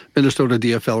ago, Minnesota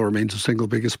DFL remains the single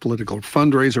biggest political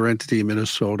fundraiser entity in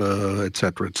Minnesota, et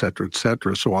cetera, et cetera, et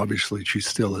cetera. So obviously she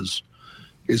still is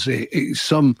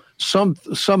some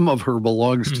of her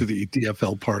belongs to the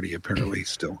DFL party, apparently,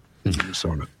 still in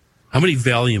Minnesota. How many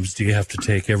Valiums do you have to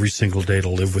take every single day to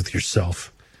live with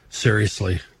yourself?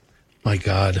 Seriously. My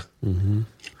God. Mm-hmm.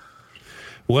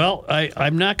 Well,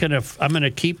 I'm not going to. I'm going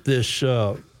to keep this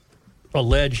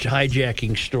alleged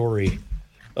hijacking story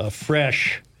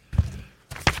fresh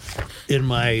in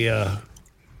my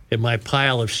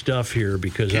pile of stuff here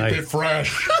because Keep it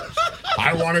fresh.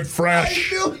 I want it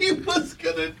fresh. I knew he was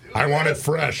going to do I want it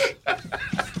fresh.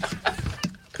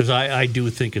 Because I do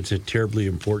think it's a terribly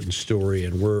important story,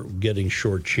 and we're getting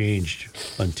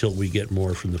shortchanged until we get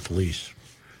more from the police.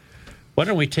 Why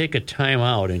don't we take a time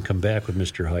out and come back with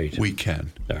Mr. Height? We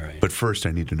can. All right. But first,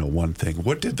 I need to know one thing.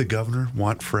 What did the governor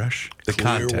want fresh? The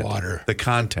Clear content. water. The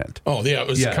content. Oh, yeah, it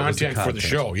was the content for the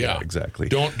show. Yeah, exactly.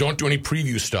 Don't do any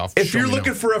preview stuff. If Show you're me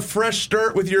looking now. for a fresh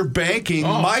start with your banking,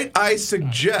 might I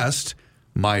suggest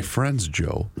my friends,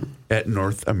 Joe, at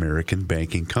North American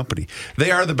Banking Company.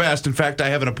 They are the best. In fact, I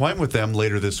have an appointment with them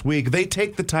later this week. They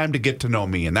take the time to get to know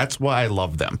me, and that's why I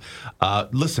love them.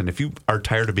 Listen, if you are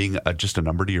tired of being just a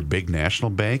number to your big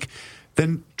national bank,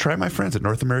 then try my friends at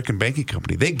North American Banking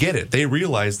Company. They get it. They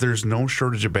realize there's no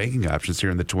shortage of banking options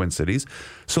here in the Twin Cities.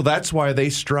 So that's why they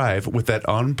strive with that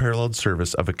unparalleled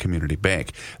service of a community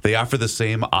bank. They offer the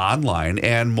same online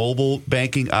and mobile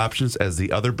banking options as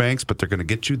the other banks, but they're going to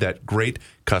get you that great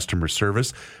customer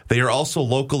service. They are also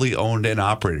locally owned and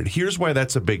operated. Here's why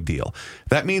that's a big deal.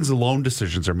 That means the loan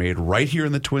decisions are made right here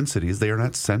in the Twin Cities. They are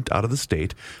not sent out of the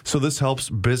state. So this helps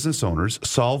business owners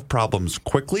solve problems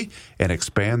quickly and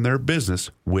expand their business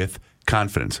with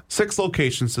confidence. 6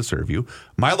 locations to serve you.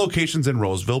 My location's in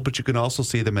Roseville, but you can also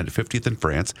see them at 50th and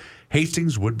France,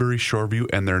 Hastings, Woodbury, Shoreview,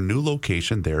 and their new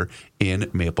location there in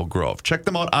Maple Grove. Check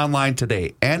them out online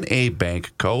today,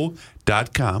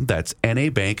 nabankco.com. That's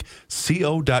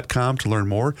nabankco.com to learn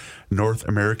more. North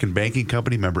American Banking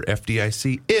Company, member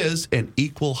FDIC, is an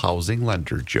equal housing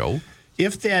lender, Joe.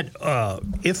 If that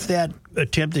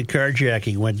attempted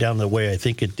carjacking went down the way I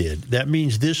think it did, that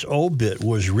means this obit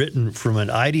was written from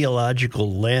an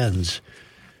ideological lens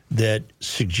that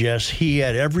suggests he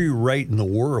had every right in the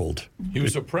world. He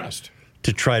was oppressed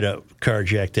to try to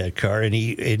carjack that car, and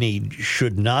he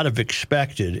should not have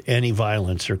expected any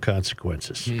violence or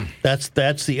consequences.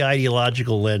 That's the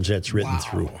ideological lens that's written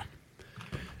through.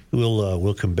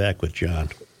 We'll come back with John.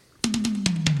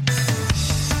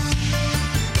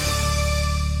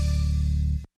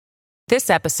 This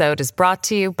episode is brought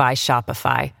to you by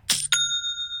Shopify.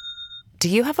 Do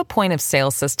you have a point of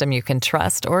sale system you can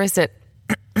trust, or is it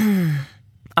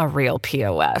a real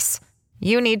POS?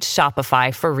 You need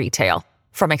Shopify for retail.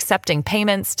 From accepting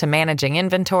payments to managing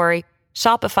inventory,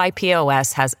 Shopify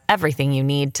POS has everything you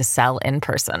need to sell in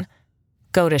person.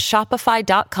 Go to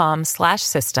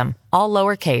shopify.com/system, all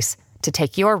lowercase, to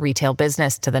take your retail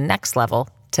business to the next level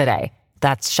today.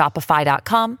 That's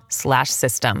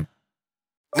shopify.com/system.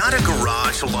 Not a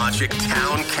Garage Logic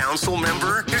Town Council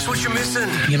member? Here's what you're missing.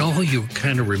 You know who you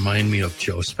kind of remind me of,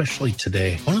 Joe, especially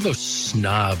today? One of those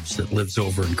snobs that lives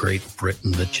over in Great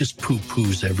Britain that just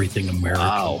poo-poos everything American.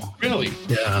 Wow. Really?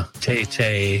 Yeah.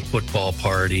 Tay-tay, football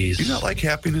parties. Do you not like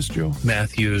happiness, Joe?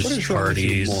 Matthews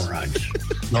parties.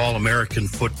 All-American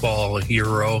football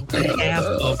hero. Half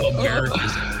of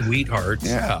America's sweethearts.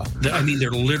 Yeah. I mean,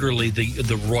 they're literally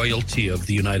the royalty of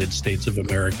the United States of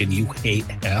America, and you hate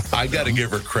half. I got to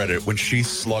give her credit. When she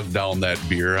slugged down that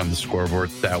beer on the scoreboard,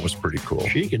 that was pretty cool.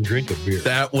 She can drink a beer.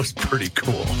 That was pretty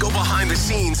cool. Go behind the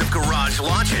scenes of Garage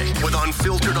Logic with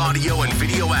unfiltered audio and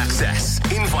video access,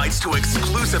 invites to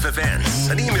exclusive events,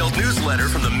 an emailed newsletter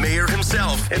from the mayor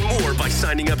himself, and more by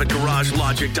signing up at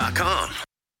GarageLogic.com.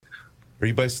 Are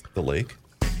you by the lake?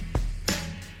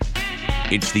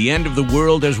 It's the end of the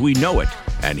world as we know it,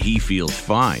 and he feels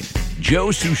fine. Joe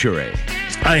Souchere.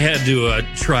 I had to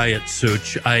try it,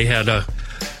 Such. I had a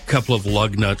couple of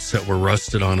lug nuts that were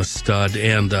rusted on a stud,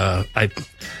 and I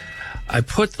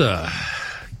put the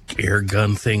air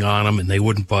gun thing on them, and they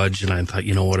wouldn't budge, and I thought,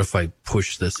 you know what, if I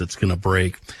push this, it's going to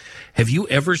break. Have you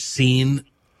ever seen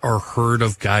or heard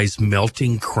of guys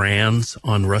melting crayons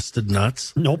on rusted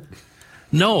nuts? Nope.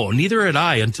 No, neither had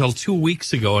I until 2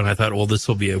 weeks ago, and I thought, well, this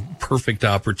will be a perfect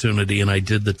opportunity, and I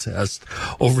did the test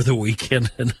over the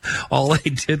weekend, and all I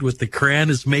did with the crayon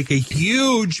is make a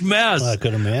huge mess. I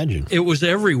could imagine. It was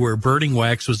everywhere. Burning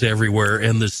wax was everywhere,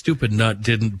 and the stupid nut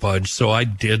didn't budge, so I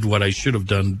did what I should have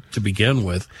done to begin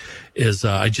with, is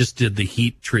I just did the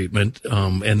heat treatment,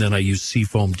 and then I used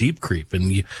Seafoam Deep Creep,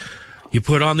 and you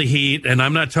put on the heat, and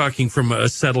I'm not talking from a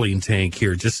acetylene tank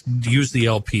here. Just use the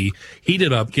LP, heat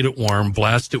it up, get it warm,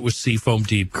 blast it with Seafoam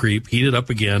Deep Creep, heat it up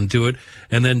again, do it,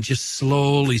 and then just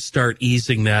slowly start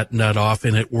easing that nut off,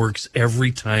 and it works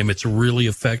every time. It's really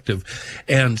effective.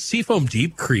 And Seafoam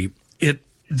Deep Creep, it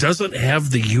doesn't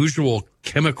have the usual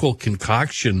chemical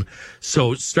concoction.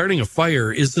 So starting a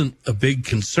fire isn't a big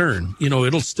concern.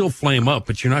 It'll still flame up,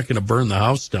 but you're not going to burn the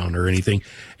house down or anything.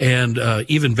 And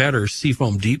even better,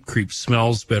 Seafoam Deep Creep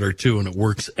smells better too, and it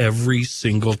works every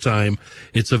single time.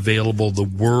 It's available the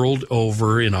world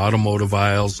over in automotive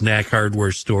aisles, knack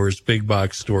hardware stores, big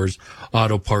box stores,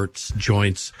 auto parts,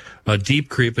 joints. Deep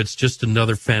Creep, it's just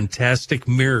another fantastic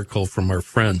miracle from our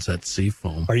friends at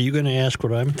Seafoam. Are you going to ask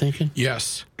what I'm thinking?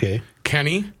 Yes. Okay.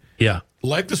 Kenny? Yeah.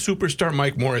 Like the superstar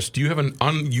Mike Morris, do you have an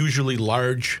unusually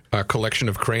large collection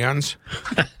of crayons?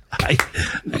 I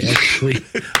actually.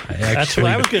 That's what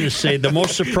I was going to say. The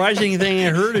most surprising thing I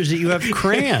heard is that you have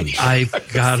crayons. I've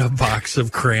got a box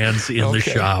of crayons in the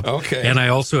shop. Okay. And I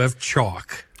also have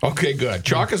chalk. Okay, good.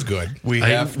 Chalk is good. We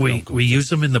use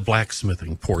them in the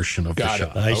blacksmithing portion of the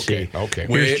shop. I see. Okay.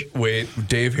 Wait.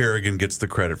 Dave Harrigan gets the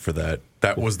credit for that.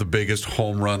 That was the biggest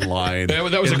home run line that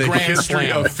was in a the grand history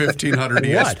slam. of 1500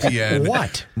 ESPN.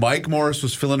 What? Mike Morris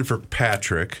was filling in for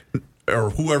Patrick, or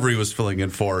whoever he was filling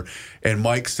in for, and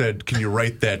Mike said, "Can you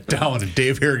write that down?" And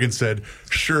Dave Harrigan said,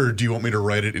 "Sure. Do you want me to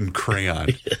write it in crayon?"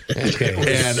 Okay.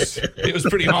 And it was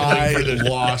pretty humbling. I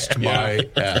lost my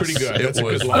ass. Pretty good. It That's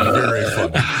was a good line. very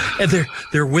funny. And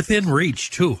they're within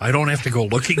reach too. I don't have to go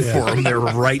looking for them. They're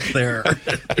right there.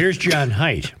 Here's John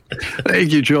Haidt.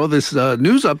 Thank you, Joe. This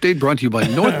news update brought to you by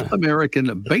North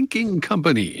American Banking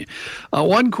Company.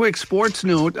 One quick sports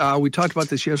note. We talked about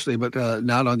this yesterday, but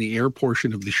not on the air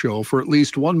portion of the show. For at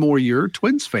least one more year,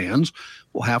 Twins fans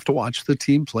will have to watch the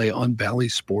team play on Bally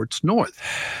Sports North.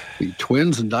 The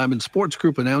Twins and Diamond Sports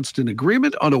Group announced an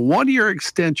agreement on a one-year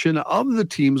extension of the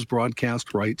team's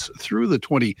broadcast rights through the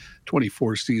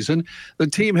 2024 season. The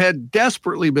team had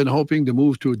desperately been hoping to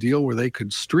move to a deal where they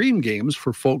could stream games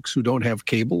for folks who don't have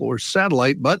cable or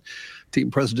satellite, but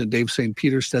team president Dave St.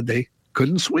 Peter said they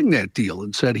couldn't swing that deal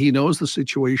and said he knows the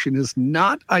situation is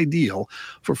not ideal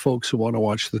for folks who want to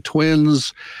watch the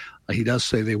Twins. He does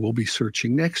say they will be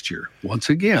searching next year, once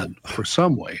again, for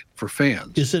some way for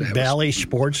fans. Isn't Bally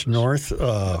Sports North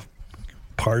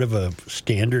part of a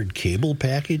standard cable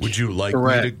package? Would you like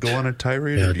me to go on a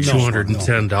tirade? Yeah,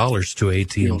 $210 to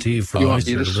AT&T for my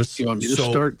service. You want me to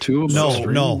start too?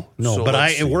 No. So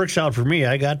But it works out for me.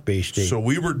 I got Bay State. So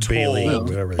we were told Bailey,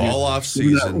 whatever they all are. off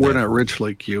season we're not rich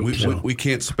like you. we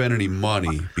can't spend any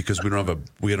money because we don't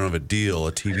have a deal,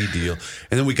 a TV deal,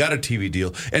 and then we got a TV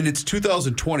deal, and it's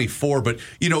 2024. But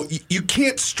you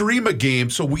can't stream a game,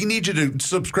 so we need you to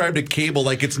subscribe to cable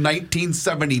like it's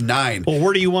 1979. Well,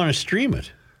 where do you want to stream it?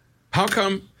 How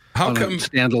come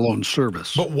standalone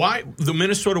service? But why the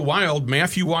Minnesota Wild?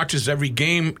 Matthew watches every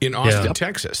game in Austin,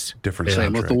 Texas. Different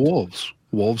Same with the Wolves.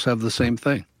 Wolves have the same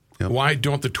thing. Yep. Why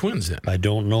don't the Twins then? I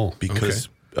don't know. Because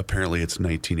apparently it's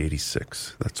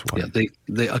 1986. That's why. Yeah,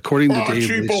 they according to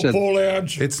Dave, they said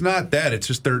it's not that. It's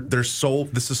just they're so.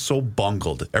 This is so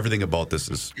bungled. Everything about this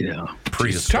is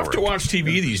prehistoric. It's tough to watch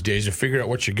TV these days and figure out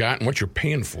what you got and what you're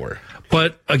paying for.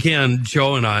 But again,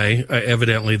 Joe and I are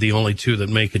evidently the only two that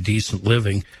make a decent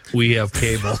living. We have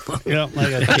cable. Yeah,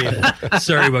 I got cable.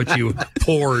 Sorry about you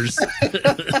poors.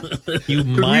 You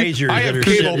misers. I have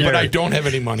cable, but I don't have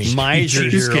any money.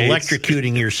 Misers, you're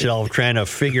electrocuting yourself trying to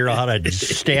figure out how to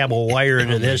stab a wire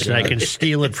into this, and I can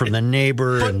steal it from the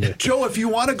neighbor. But Joe, if you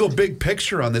want to go big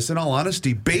picture on this, in all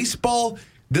honesty, baseball.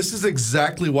 This is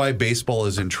exactly why baseball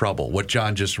is in trouble. What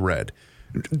John just read.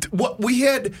 What we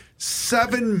had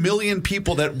 7 million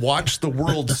people that watched the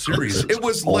World Series. It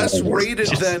was less rated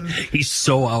than. He's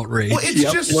so outraged. Well,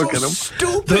 it's just so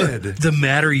stupid. The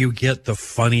madder you get, the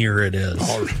funnier it is.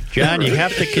 John, you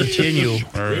have to continue.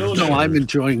 No, I'm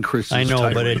enjoying Chris's I know,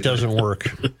 tirade. but it doesn't work.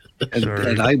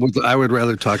 And I would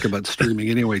rather talk about streaming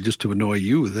anyway, just to annoy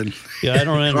you than. Yeah, I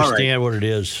don't understand what it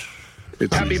is.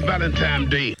 Happy Valentine's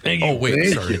Day. Oh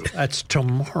wait, sorry. That's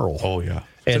tomorrow. Oh yeah.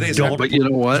 But you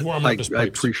know what? I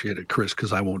appreciate it, Chris,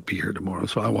 because I won't be here tomorrow,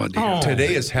 so I wanted to hear it.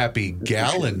 Today is Happy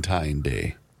Galentine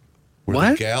Day.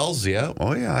 What? Gals, yeah.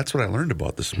 Oh, yeah, that's what I learned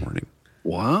about this morning.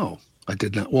 Wow. I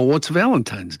did not. Well, what's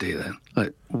Valentine's Day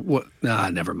then? What? Nah,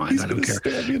 never mind. I don't care.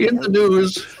 In the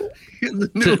news.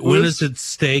 When is it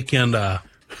steak and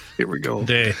here we go.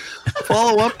 Day?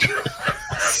 Follow up.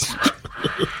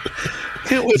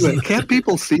 Wait a minute. Can't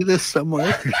people see this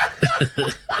somewhere?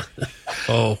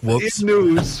 Oh, whoops. In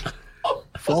news.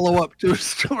 Follow up to a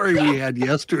story we had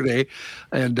yesterday,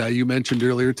 and you mentioned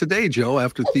earlier today, Joe,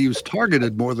 after thieves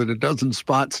targeted more than a dozen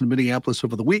spots in Minneapolis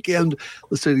over the weekend,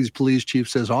 the city's police chief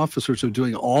says officers are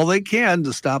doing all they can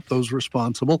to stop those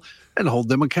responsible and hold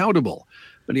them accountable.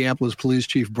 Minneapolis Police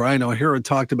Chief Brian O'Hara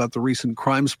talked about the recent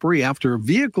crime spree after a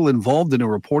vehicle involved in a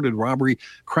reported robbery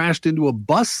crashed into a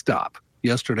bus stop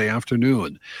yesterday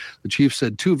afternoon. The chief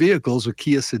said 2 vehicles, a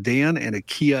Kia sedan and a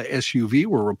Kia SUV,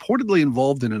 were reportedly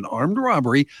involved in an armed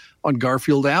robbery on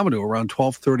Garfield Avenue around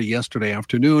 12:30 yesterday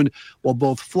afternoon. While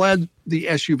both fled, the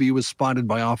SUV was spotted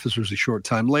by officers a short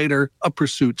time later. A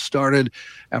pursuit started.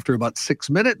 After about 6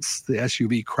 minutes, the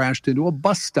SUV crashed into a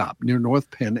bus stop near North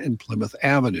Penn and Plymouth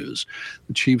Avenues.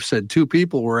 The chief said 2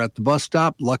 people were at the bus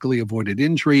stop, luckily avoided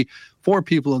injury. 4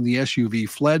 people in the SUV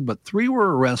fled, but 3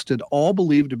 were arrested, all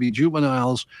believed to be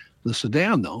juveniles. The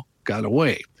sedan, though, got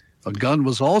away. A gun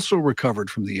was also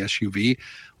recovered from the SUV.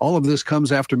 All of this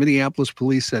comes after Minneapolis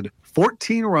police said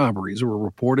 14 robberies were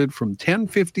reported from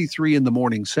 10:53 in the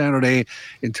morning Saturday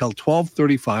until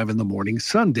 12:35 in the morning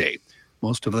Sunday,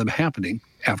 most of them happening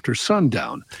after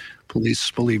sundown.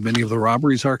 Police believe many of the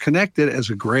robberies are connected,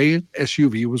 as a gray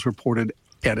SUV was reported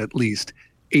at least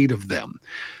 8 of them.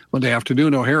 Monday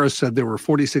afternoon, O'Hara said there were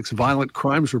 46 violent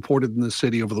crimes reported in the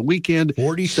city over the weekend.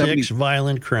 46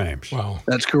 violent crimes. Wow.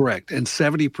 That's correct. And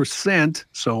 70%,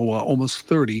 so almost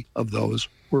 30 of those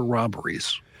were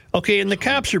robberies. Okay, and the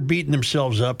cops are beating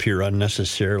themselves up here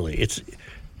unnecessarily.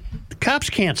 The cops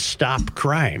can't stop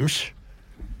crimes.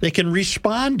 They can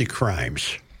respond to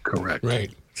crimes. Correct.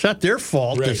 Right. It's not their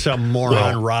fault that some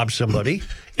moron robbed somebody.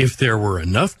 If there were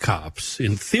enough cops,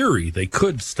 in theory, they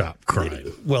could stop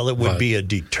crime. Well, it would be a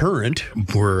deterrent.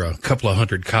 We're a couple of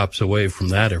hundred cops away from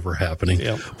that ever happening.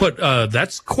 Yep. But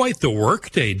that's quite the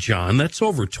workday, John. That's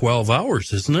over 12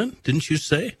 hours, isn't it? Didn't you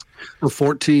say? For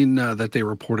 14 that they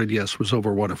reported, yes, was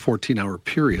over, a 14-hour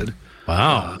period.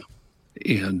 Wow.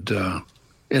 And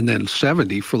then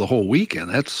 70 for the whole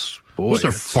weekend. Those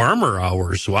are farmer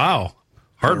hours. Wow.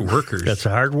 Hard workers. That's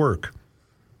hard work.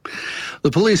 The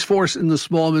police force in the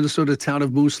small Minnesota town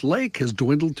of Moose Lake has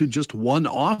dwindled to just 1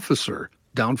 officer,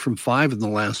 down from 5 in the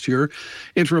last year.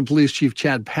 Interim Police Chief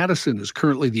Chad Pattison is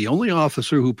currently the only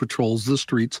officer who patrols the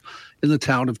streets in the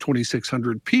town of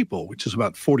 2,600 people, which is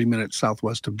about 40 minutes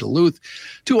southwest of Duluth.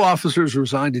 2 officers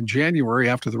resigned in January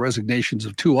after the resignations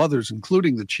of 2 others,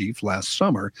 including the chief, last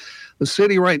summer. The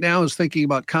city right now is thinking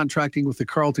about contracting with the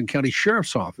Carleton County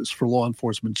Sheriff's Office for law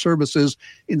enforcement services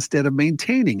instead of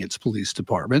maintaining its police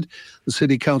department. The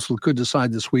city council could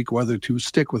decide this week whether to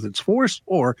stick with its force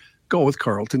or go with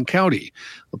Carleton County.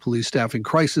 The police staffing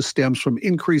crisis stems from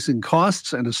increasing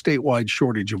costs and a statewide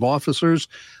shortage of officers.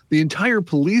 The entire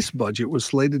police budget was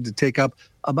slated to take up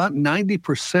about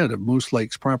 90% of Moose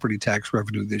Lake's property tax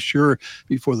revenue this year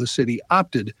before the city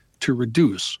opted to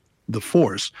reduce the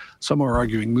force. Some are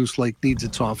arguing Moose Lake needs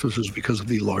its officers because of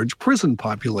the large prison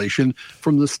population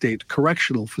from the state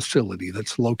correctional facility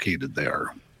that's located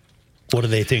there. What do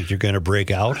they think? You're going to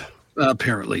break out?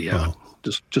 Apparently, yeah. Oh.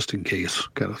 Just in case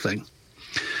kind of thing.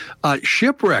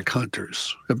 Shipwreck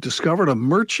hunters have discovered a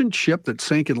merchant ship that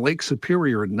sank in Lake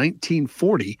Superior in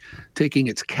 1940, taking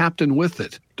its captain with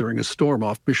it during a storm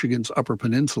off Michigan's Upper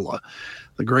Peninsula.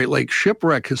 The Great Lakes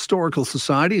Shipwreck Historical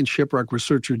Society and shipwreck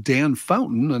researcher Dan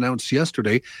Fountain announced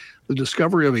yesterday the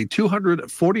discovery of a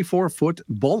 244-foot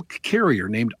bulk carrier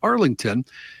named Arlington.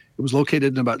 It was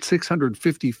located in about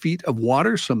 650 feet of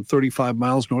water, some 35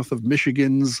 miles north of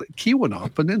Michigan's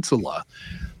Keweenaw Peninsula.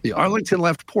 The Arlington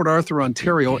left Port Arthur,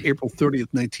 Ontario, April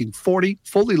 30th, 1940,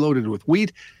 fully loaded with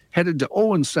wheat, headed to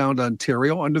Owen Sound,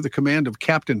 Ontario, under the command of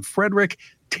Captain Frederick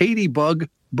Tatybug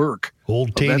Burke.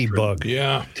 Old Tatybug.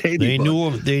 Yeah. They knew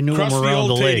him around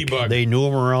the lake. They knew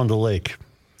him around the lake.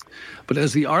 But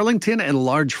as the Arlington and a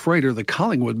large freighter, the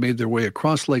Collingwood, made their way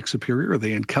across Lake Superior,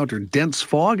 they encountered dense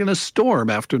fog and a storm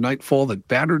after nightfall that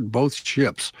battered both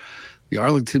ships. The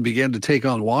Arlington began to take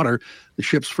on water. The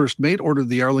ship's first mate ordered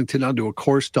the Arlington onto a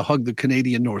course to hug the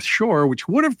Canadian North Shore, which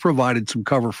would have provided some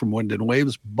cover from wind and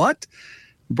waves, but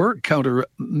Burke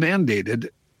countermanded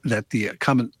that the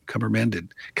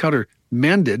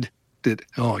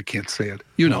I can't say it.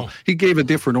 He gave a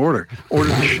different order.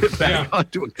 Ordered the ship back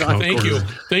onto a Thank you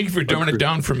for dumbing it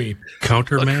down for me.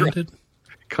 Countermanded?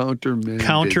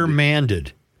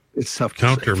 Countermanded. It's tough to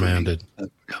countermanded.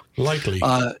 Likely.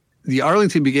 The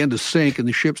Arlington began to sink, and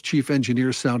the ship's chief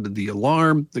engineer sounded the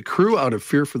alarm. The crew, out of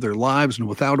fear for their lives and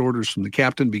without orders from the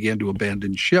captain, began to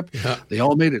abandon ship. Yeah. They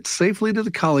all made it safely to the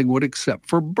Collingwood except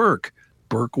for Burke.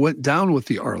 Burke went down with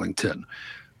the Arlington.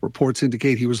 Reports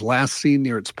indicate he was last seen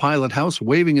near its pilot house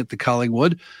waving at the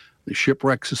Collingwood. The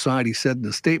Shipwreck Society said in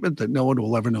a statement that no one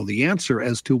will ever know the answer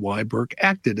as to why Burke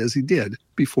acted as he did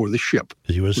before the ship.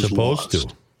 He was supposed to.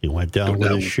 He went down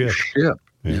with his ship.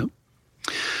 Yeah.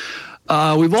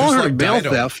 We've all heard of mail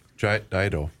theft.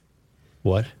 Dido.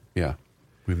 What? Yeah.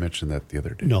 We mentioned that the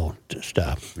other day. No,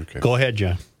 stop. Okay. Go ahead,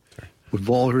 John. We've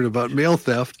all heard about mail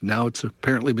theft. Now it's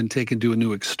apparently been taken to a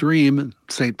new extreme. In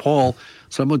St. Paul,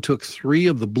 someone took 3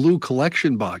 of the blue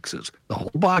collection boxes, the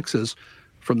whole boxes,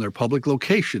 from their public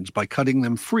locations by cutting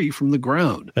them free from the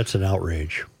ground. That's an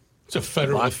outrage. It's a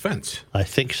federal offense. I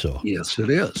think so. Yes, it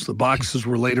is. The boxes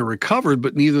were later recovered,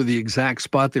 but neither the exact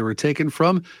spot they were taken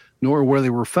from nor where they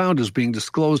were found is being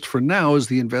disclosed for now as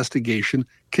the investigation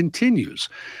continues.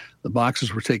 The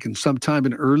boxes were taken sometime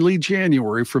in early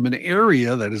January from an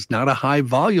area that is not a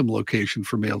high-volume location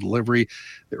for mail delivery.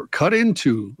 They were cut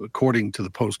into, according to the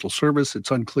Postal Service. It's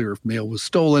unclear if mail was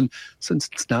stolen, since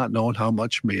it's not known how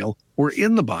much mail were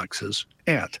in the boxes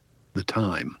at the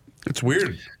time. It's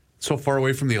weird. So far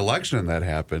away from the election and that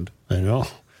happened. I know.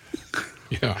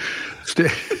 Yeah.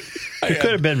 It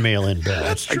could have been mail-in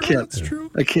ballots. I can't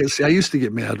see. I used to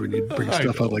get mad when you bring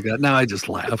stuff out like that. Now I just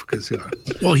laugh because,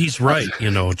 Well, he's right,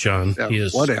 John. Yeah, he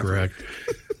is whatever. correct.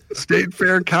 State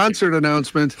Fair concert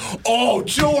announcement. Oh,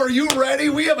 Joe, are you ready?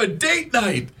 We have a date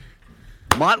night.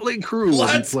 Motley Crue will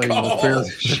be playing the fair.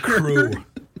 The Crew.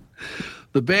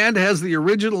 The band has the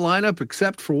original lineup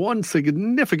except for one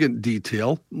significant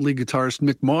detail. Lead guitarist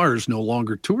Mick Mars no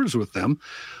longer tours with them.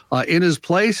 In his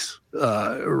place,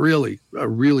 a really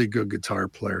good guitar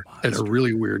player and a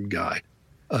really weird guy,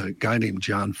 a guy named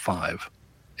John 5.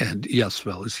 And yes,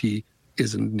 fellas, he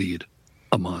is indeed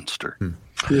a monster.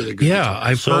 Really good guitar.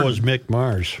 I've heard. So was Mick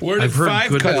Mars. Where did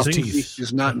 5 cut his teeth?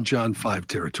 He's not in John 5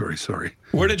 territory, sorry.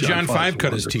 Where did John 5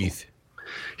 cut his wonderful. teeth?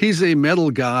 He's a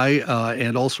metal guy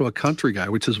and also a country guy,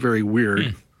 which is very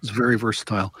weird. He's very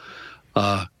versatile.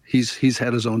 He's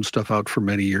had his own stuff out for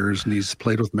many years, and he's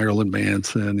played with Marilyn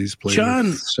Manson. He's played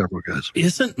with several guys.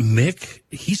 Isn't Mick?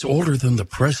 He's older than the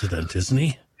president, isn't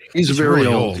he? He's very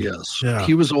really old, yes. Yeah.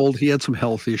 He was old. He had some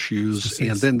health issues,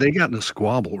 and then they got in a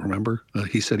squabble, remember?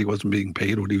 He said he wasn't being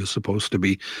paid what he was supposed to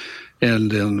be.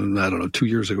 And then, I don't know, 2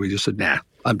 years ago, he just said, nah,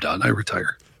 I'm done. I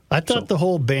retire. I thought the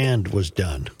whole band was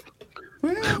done.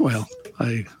 Well,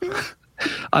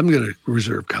 I'm going to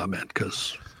reserve comment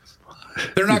because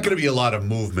There's not going to be a lot of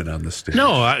movement on the stage.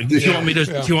 No, do you want me to?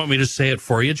 Do you want me to say it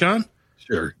for you, John?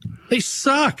 Sure. They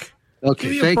suck. Okay,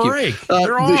 Give me thank a you. break. The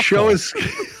They're show awful. is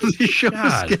scheduled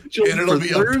And it'll for be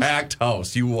Thursday. a packed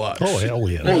house. You watch. Oh, hell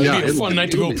yeah. Oh, yeah, It'll be a fun night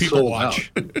to it'll go be people sold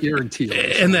watch. out. Guaranteed.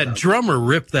 And that drummer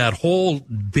ripped that whole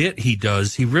bit he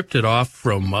does. He ripped it off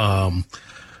from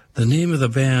the name of the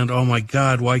band. Oh my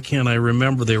God, why can't I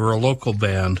remember? They were a local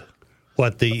band.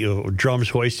 What, the drums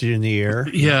hoisted in the air?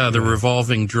 Yeah, the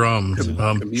revolving drums.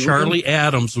 Charlie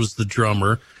Adams was the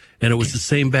drummer, and it was the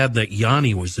same band that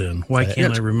Yanni was in. Why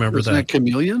can't I remember Isn't that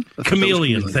Chameleon? I thought that was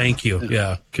Chameleon, thank you.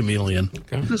 Yeah, Chameleon.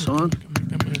 Is this on?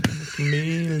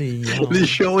 Chameleon. The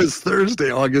show is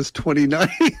Thursday, August 29th.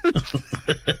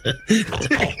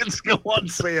 Tickets go on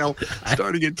sale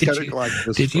starting at 10 o'clock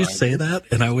this Did you Friday. say that?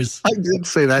 And I did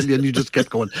say that, and you just kept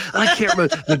going. I can't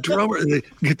remember. The drummer,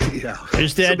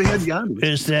 Is that Somebody had Yanni.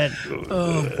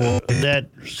 that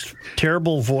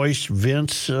terrible voice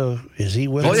Vince? Is he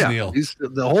with Oh us? yeah, Neil.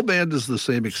 the whole band is the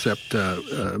same except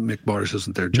Mick Mars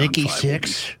isn't there. John Nikki 5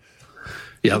 Sixx?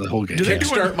 Yeah, the whole game.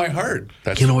 Kickstart my heart.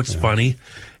 You know what's funny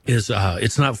is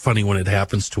it's not funny when it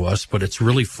happens to us, but it's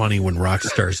really funny when rock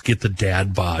stars get the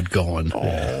dad bod going.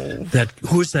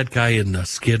 Who's that guy in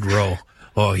Skid Row?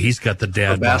 Oh, he's got the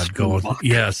dad bod going. Bach.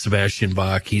 Yeah, Sebastian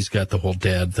Bach. He's got the whole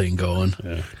dad thing going.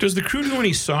 Yeah. Does the Crew do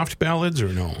any soft ballads or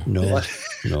no? No.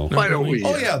 No. Why don't we?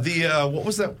 Oh yeah, the what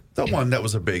was that? The one that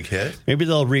was a big hit. Maybe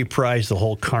they'll reprise the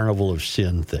whole Carnival of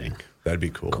Sin thing. That'd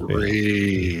be cool.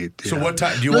 Great. So yeah. what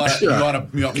time do you want? You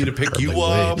want me to pick you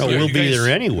up? No, we'll be there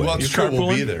anyway. Well, it's true. We'll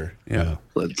be carpooling? there. Yeah.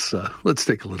 Let's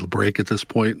take a little break at this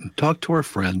point and talk to our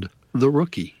friend, the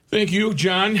Rookie. Thank you,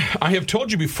 John. I have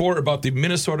told you before about the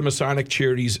Minnesota Masonic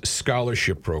Charities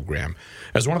Scholarship Program.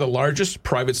 As one of the largest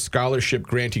private scholarship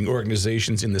granting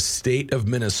organizations in the state of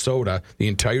Minnesota, the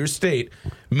entire state,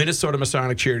 Minnesota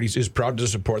Masonic Charities is proud to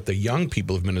support the young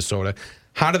people of Minnesota.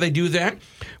 How do they do that?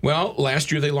 Well,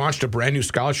 last year they launched a brand new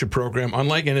scholarship program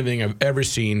unlike anything I've ever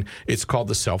seen. It's called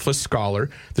the Selfless Scholar.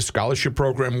 The scholarship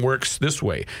program works this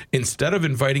way. Instead of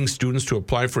inviting students to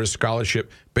apply for a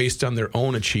scholarship based on their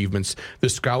own achievements, the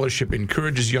scholarship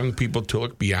encourages young people to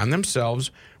look beyond themselves,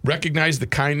 recognize the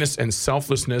kindness and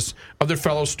selflessness of their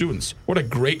fellow students. What a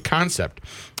great concept.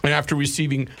 And after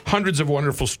receiving hundreds of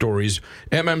wonderful stories,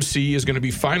 MMC is going to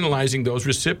be finalizing those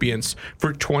recipients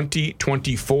for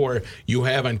 2024. You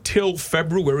have until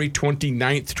February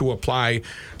 29th to apply.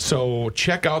 So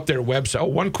check out their website. Oh,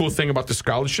 one cool thing about the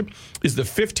scholarship is the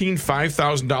 $15,000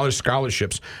 $5,000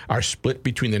 scholarships are split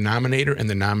between the nominator and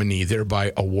the nominee,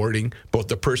 thereby awarding both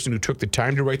the person who took the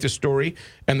time to write the story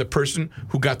and the person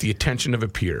who got the attention of a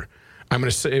peer. I'm going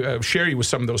to share you with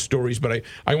some of those stories, but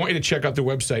I want you to check out their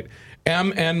website,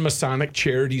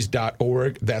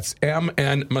 mnmasoniccharities.org. That's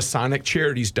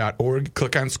mnmasoniccharities.org.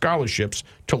 Click on scholarships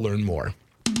to learn more.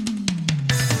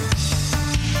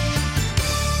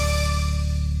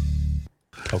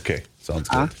 Okay, sounds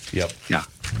good. Yep. Yeah.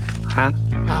 Yeah.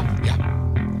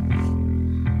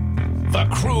 The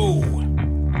Crew.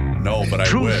 No, but I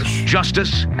Truth, wish.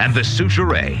 Justice, and the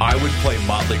Souchere. I would play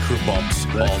Motley Crue bumps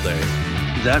all day.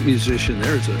 That musician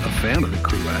there is a fan of the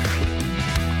Crew, actually.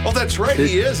 Oh, that's right.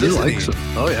 He is, he isn't likes he? it.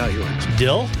 Oh, yeah, he likes it.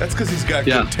 Dill? That's because he's got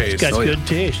good taste. He's got good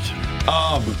taste.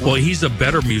 Well, he's a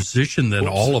better musician than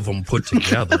all of them put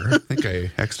together. I think I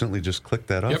accidentally just clicked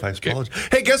that off. Yep, I apologize.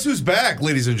 Hey, guess who's back,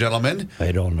 ladies and gentlemen?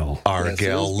 I don't know. Our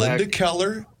gal Linda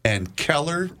Keller and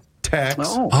Keller Tax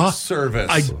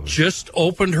Service. I just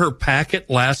opened her packet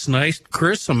last night.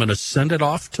 Chris, I'm going to send it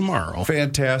off tomorrow.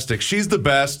 Fantastic. She's the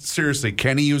best. Seriously,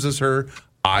 Kenny uses her.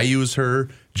 I use her.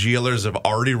 GLers have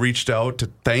already reached out to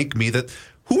thank me.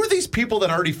 Who are these people that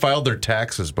already filed their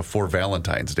taxes before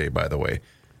Valentine's Day, by the way?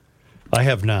 I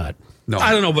have not. No.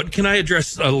 I don't know, but can I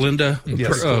address Linda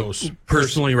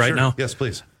personally right now? Yes,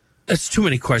 please. That's too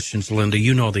many questions, Linda.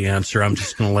 You know the answer. I'm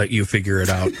just going to let you figure it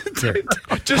out.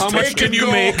 Just How much can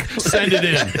you make? Send it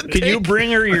in. Can you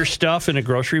bring her your stuff in a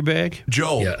grocery bag?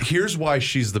 Joe, here's why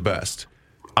she's the best.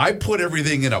 I put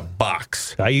everything in a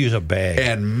box. I use a bag.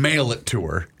 And mail it to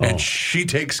her, and she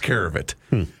takes care of it.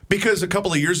 Because a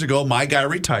couple of years ago, my guy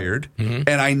retired, and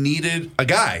I needed a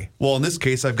guy. Well, in this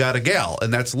case, I've got a gal,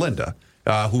 and that's Linda,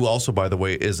 who also, by the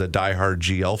way, is a diehard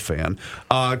GL fan.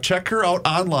 Check her out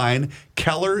online,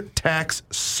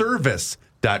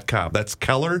 KellerTaxService.com. That's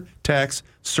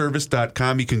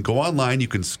KellerTaxService.com. You can go online. You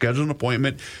can schedule an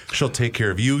appointment. She'll take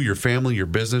care of you, your family, your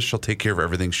business. She'll take care of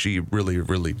everything. She really,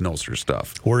 really knows her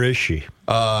stuff. Where is she?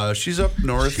 She's up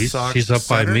north. She's up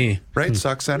Center, by me. Right?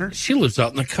 Sauk Center? She lives out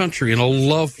in the country in a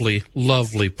lovely,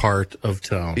 lovely part of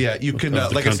town. Yeah, you can,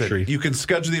 like I said, you can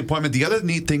schedule the appointment. The other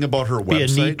neat thing about her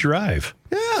website. Be a neat drive.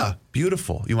 Yeah,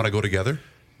 beautiful. You want to go together?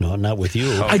 No, not with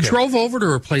you. Okay. I drove over to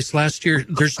her place last year.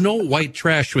 There's no white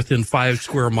trash within 5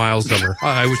 square miles of her.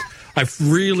 I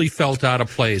really felt out of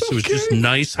place. It was just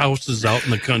nice houses out in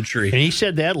the country. And he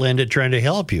said that, Linda, trying to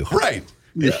help you. Right.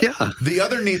 Yeah. The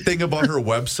other neat thing about her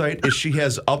website is she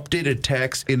has updated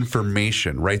tax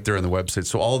information right there on the website.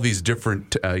 So all of these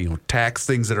different tax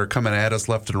things that are coming at us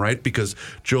left and right because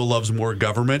Joe loves more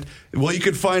government. Well, you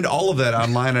can find all of that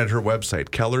online at her website,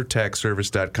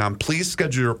 KellerTaxService.com. Please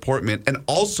schedule your appointment, and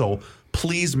also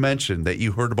please mention that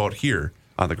you heard about here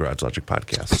on the Garage Logic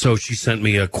podcast. So she sent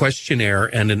me a questionnaire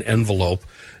and an envelope,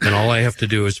 and all I have to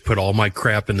do is put all my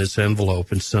crap in this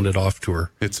envelope and send it off to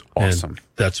her. It's awesome. And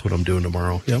that's what I'm doing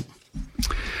tomorrow. Yep.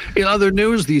 In other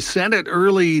news, the Senate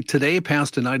early today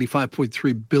passed a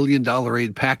 $95.3 billion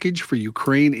aid package for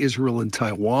Ukraine, Israel, and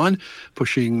Taiwan,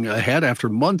 pushing ahead after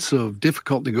months of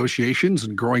difficult negotiations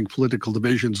and growing political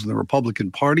divisions in the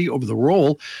Republican Party over the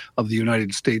role of the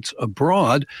United States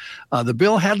abroad. The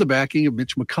bill had the backing of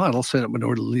Mitch McConnell, Senate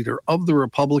Minority Leader of the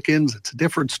Republicans. It's a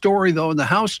different story, though, in the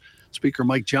House. Speaker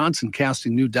Mike Johnson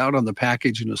casting new doubt on the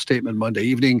package in a statement Monday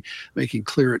evening, making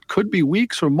clear it could be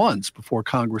weeks or months before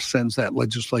Congress sends that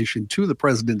legislation to the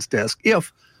president's desk,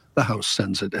 if the House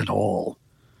sends it at all.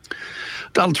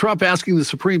 Donald Trump asking the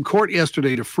Supreme Court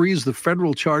yesterday to freeze the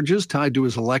federal charges tied to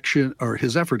his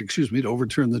effort to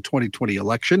overturn the 2020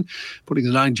 election, putting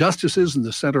the 9 justices in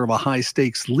the center of a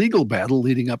high-stakes legal battle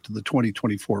leading up to the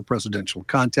 2024 presidential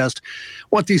contest.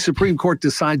 What the Supreme Court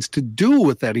decides to do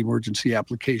with that emergency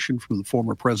application from the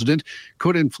former president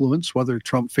could influence whether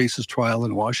Trump faces trial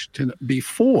in Washington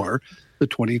before the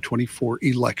 2024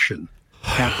 election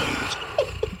happens.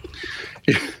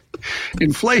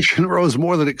 Inflation rose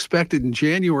more than expected in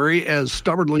January as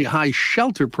stubbornly high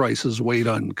shelter prices weighed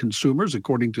on consumers,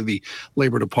 according to the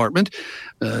Labor Department.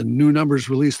 New numbers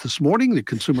released this morning. The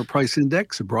Consumer Price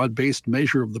Index, a broad-based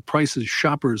measure of the prices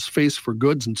shoppers face for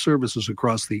goods and services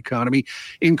across the economy,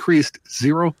 increased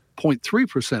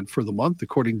 0.3% for the month,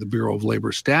 according to the Bureau of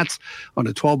Labor Stats. On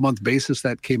a 12-month basis,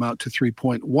 that came out to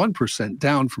 3.1%,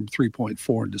 down from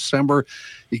 3.4% in December.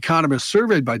 Economists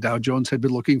surveyed by Dow Jones had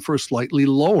been looking for a slightly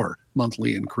lower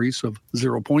monthly increase of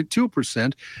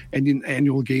 0.2% and an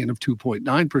annual gain of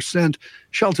 2.9%.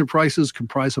 Shelter prices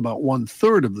comprise about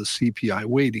 1/3 of the CPI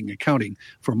weighting, accounting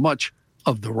for much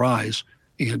of the rise.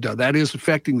 And that is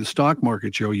affecting the stock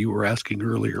market, Joe. You were asking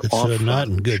earlier. It's not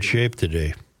in good shape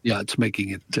today. Yeah, it's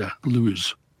making it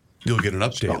lose. You'll get an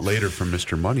update later from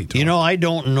Mr. Money Talk. I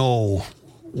don't know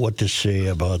what to say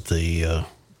about the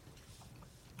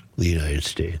United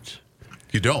States.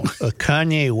 You don't?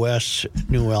 Kanye West's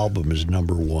new album is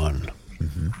number 1.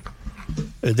 Mm-hmm.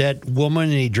 That woman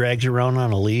he drags around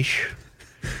on a leash,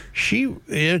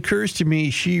 it occurs to me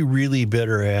she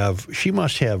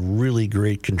must have really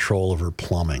great control of her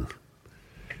plumbing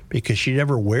because she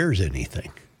never wears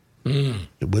anything.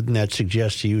 Wouldn't that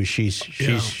suggest to you she's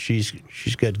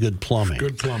got good plumbing?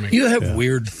 Good plumbing. You have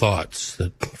weird thoughts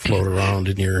that float around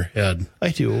in your head. I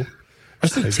do.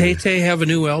 Doesn't Tay-Tay have a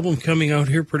new album coming out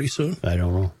here pretty soon? I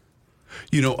don't know.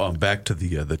 You know, back to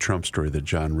the Trump story that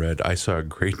John read, I saw a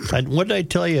great... What did I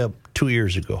tell you 2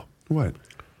 years ago? What?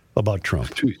 About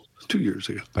Trump. 2 years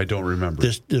ago. I don't remember.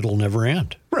 It'll never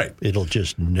end. Right. It'll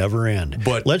just never end.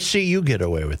 But let's see you get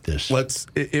away with this.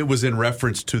 It was in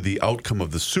reference to the outcome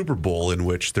of the Super Bowl, in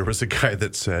which there was a guy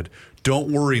that said,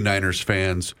 "Don't worry, Niners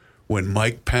fans. When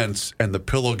Mike Pence and the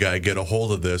pillow guy get a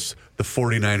hold of this, the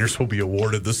 49ers will be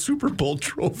awarded the Super Bowl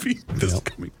trophy this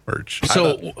coming March."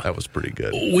 So that was pretty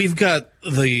good. We've got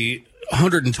the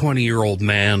 120-year-old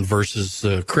man versus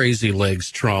Crazy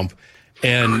Legs Trump,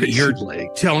 and you're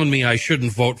telling me I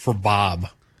shouldn't vote for Bob.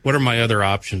 What are my other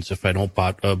options if I don't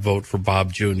vote for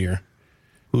Bob Jr.?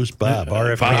 Who's Bob?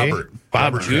 RFK?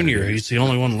 Bob Jr. He's the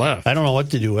only one left. I don't know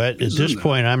what to do. At this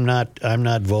point, I'm not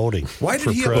voting. Why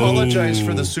did he apologize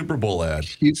for the Super Bowl ad?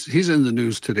 He's in the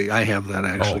news today. I have that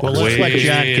actually. Well, let's let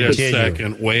John continue. Wait a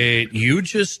second. Wait. You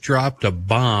just dropped a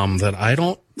bomb that I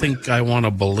don't think I want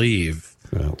to believe.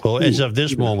 Well, as of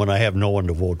this moment, I have no one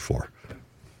to vote for.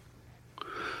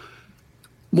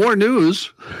 More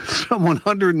news. Some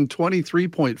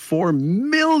 123.4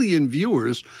 million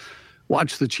viewers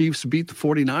watch the Chiefs beat the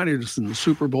 49ers in the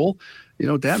Super Bowl. You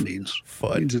know what that means?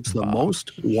 It means it's the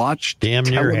most watched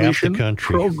television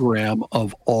program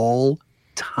of all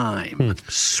time.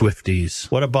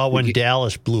 Swifties. What about when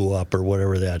Dallas blew up or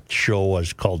whatever that show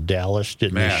was called, Dallas?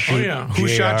 Didn't they shoot Who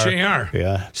shot JR?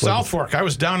 Yeah. South Fork. I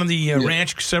was down in the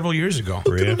ranch several years ago.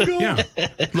 Really? Yeah.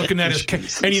 Looking at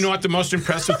his... And you know what the most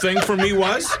impressive thing for me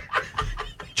was?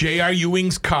 J.R.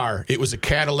 Ewing's car. It was a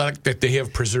Cadillac that they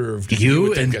have preserved.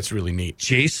 You and that's really neat.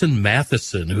 Jason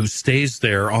Matheson, who stays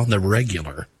there on the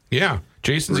regular. Yeah.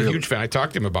 Jason's a huge fan. I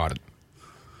talked to him about it.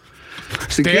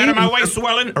 Stay out of my way,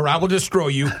 swelling, or I will destroy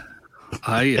you.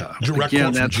 Direct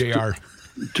quote from JR.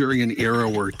 During an era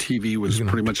where TV was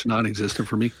pretty much non-existent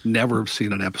for me. Never have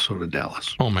seen an episode of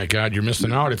Dallas. Oh, my God. You're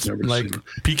missing out. It's like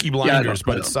Peaky Blinders,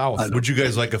 but it's South. Would you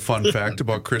guys like a fun fact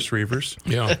about Chris Reavers?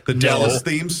 Yeah. The Dallas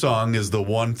theme song is the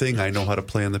one thing I know how to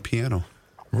play on the piano.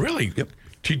 Really? Yep.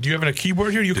 Do you have a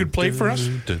keyboard here you could play for us?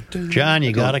 John,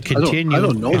 you got to continue. I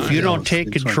don't know if you don't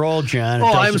take control, John.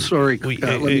 I'm sorry.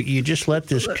 You just let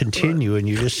this continue, and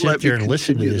you just sit there and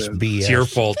listen to this BS. It's your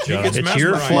fault, John. It's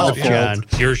your fault, John.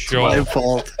 It's your show. My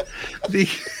fault.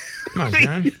 Come on,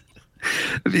 John.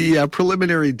 The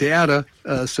preliminary data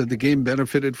said the game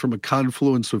benefited from a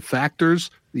confluence of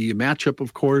factors. The matchup,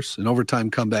 of course, an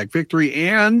overtime comeback victory,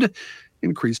 and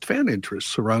increased fan interest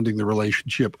surrounding the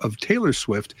relationship of Taylor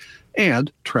Swift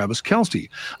and Travis Kelce.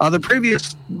 The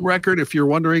previous record, if you're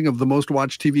wondering, of the most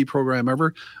watched TV program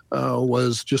ever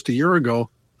was just a year ago,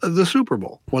 the Super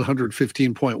Bowl.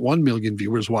 115.1 million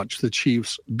viewers watched the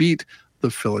Chiefs beat the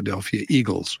Philadelphia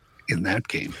Eagles in that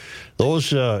game.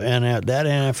 Those and that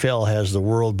NFL has the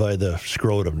world by the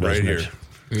scrotum, doesn't it?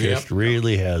 Just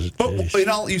really has. But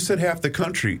you said half the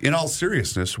country. In all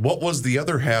seriousness, what was the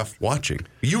other half watching?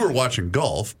 You were watching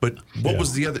golf, but what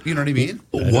was the other? You know what I mean?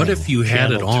 What if you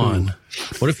had it on?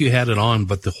 What if you had it on,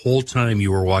 but the whole time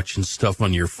you were watching stuff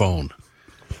on your phone?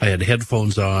 I had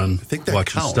headphones on,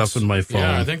 watching stuff on my phone.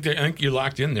 Yeah, I think you're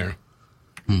locked in there.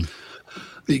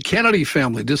 The Kennedy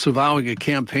family disavowing a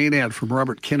campaign ad from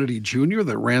Robert Kennedy Jr.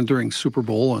 that ran during Super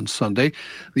Bowl on Sunday.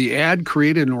 The ad,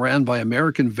 created and ran by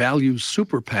American Values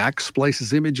Super PAC,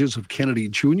 splices images of Kennedy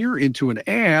Jr. into an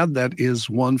ad that is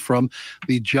one from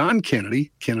the John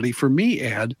Kennedy, Kennedy for Me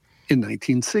ad in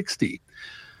 1960.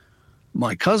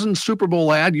 My cousin's Super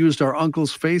Bowl ad used our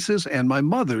uncle's faces and my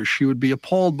mother. She would be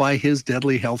appalled by his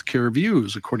deadly health care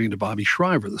views, according to Bobby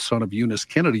Shriver, the son of Eunice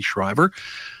Kennedy Shriver.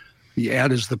 The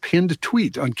ad is the pinned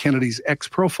tweet on Kennedy's X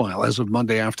profile. As of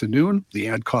Monday afternoon, the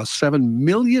ad cost $7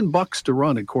 million to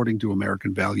run, according to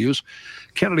American Values.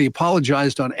 Kennedy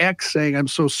apologized on X, saying, "I'm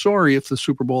so sorry if the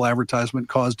Super Bowl advertisement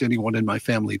caused anyone in my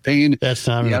family pain." That's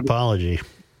not an apology.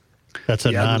 That's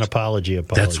a non-apology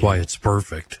apology. That's why it's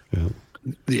perfect. Yeah.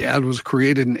 The ad was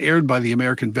created and aired by the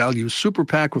American Values Super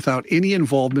PAC without any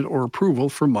involvement or approval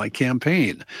from my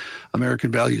campaign.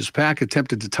 American Values PAC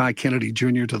attempted to tie Kennedy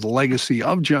Jr. to the legacy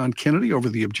of John Kennedy over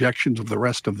the objections of the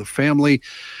rest of the family.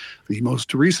 The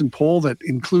most recent poll that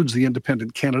includes the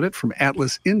independent candidate from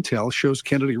Atlas Intel shows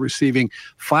Kennedy receiving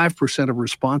 5% of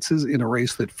responses in a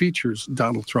race that features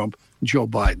Donald Trump, Joe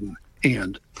Biden,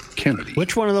 and Kennedy.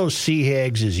 Which one of those sea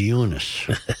hags is Eunice?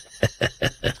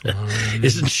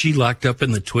 Isn't she locked up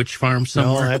in the Twitch farm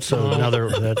somewhere? No, that's another.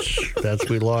 That's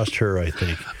we lost her, I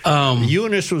think.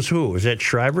 Eunice was who? Was that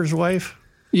Shriver's wife?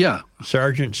 Yeah,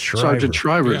 Sergeant Shriver. Sergeant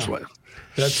Shriver's wife.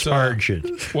 That's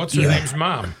Sergeant. What's her name's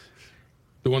mom?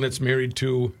 The one that's married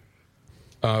to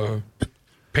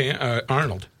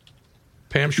Arnold.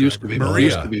 Pam Shriver. Used to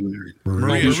be married.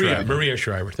 Maria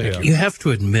Shriver. Thank you. You have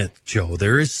to admit, Joe,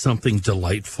 there is something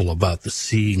delightful about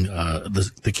seeing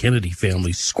the Kennedy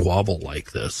family squabble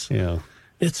like this. Yeah.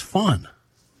 It's fun.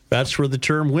 That's where the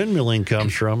term windmilling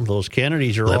comes from. Those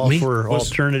Kennedys are all for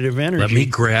alternative energy. Let me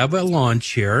grab a lawn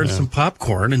chair and some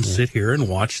popcorn and sit here and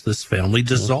watch this family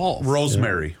dissolve.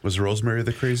 Rosemary. Was Rosemary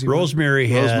the crazy one? Rosemary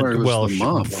had, Rosemary was the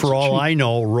mom, for all I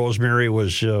know, Rosemary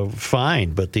was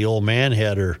fine, but the old man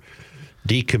had her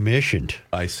decommissioned.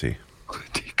 I see.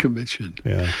 Decommissioned.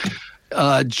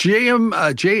 Yeah. J.M.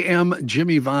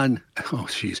 Jimmy Van... Oh,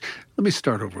 jeez. Let me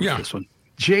start over with this one.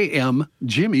 J.M.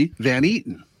 Jimmy Van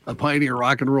Eaton, a pioneer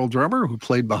rock and roll drummer who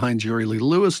played behind Jerry Lee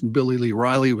Lewis and Billy Lee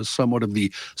Riley, was somewhat of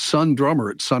the Sun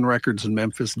drummer at Sun Records in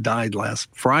Memphis, died last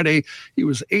Friday. He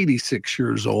was 86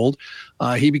 years old.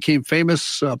 He became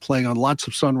famous playing on lots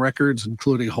of Sun Records,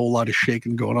 including A Whole Lot of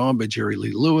Shakin' Going On by Jerry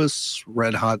Lee Lewis,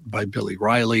 Red Hot by Billy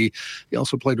Riley. He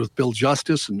also played with Bill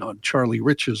Justice and on Charlie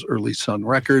Rich's early Sun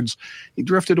Records. He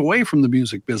drifted away from the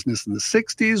music business in the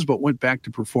 60s, but went back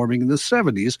to performing in the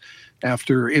 70s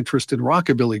after interest in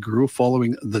rockabilly grew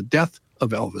following the death of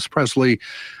Elvis Presley.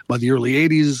 By the early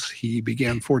 80s, he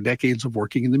began 4 decades of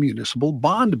working in the municipal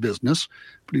bond business,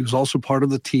 but he was also part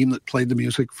of the team that played the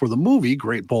music for the movie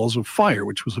Great Balls of Fire,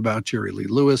 which was about Jerry Lee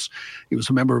Lewis. He was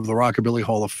a member of the Rockabilly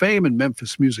Hall of Fame and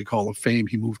Memphis Music Hall of Fame.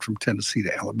 He moved from Tennessee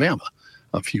to Alabama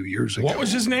a few years ago. What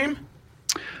was his name?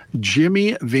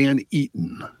 Jimmy Van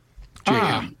Eaton.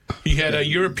 JM. He had a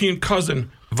European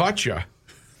cousin, Vatcha.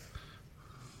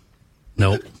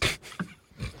 Nope.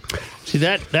 See,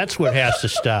 that's what has to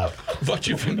stop.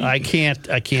 Vatcha Van Eaton.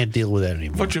 I can't deal with that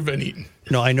anymore. Vatcha Van Eaton.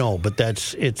 No, I know, but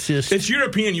it's just... It's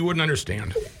European, you wouldn't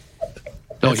understand.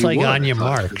 That's like Anya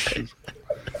Marks.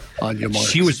 Anya Marks.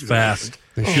 She was fast.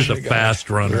 She was a fast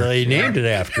runner. Well, he named it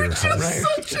after her. Right.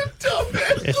 Such a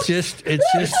dumbass. It's just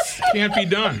can't be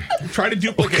done. Try to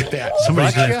duplicate that.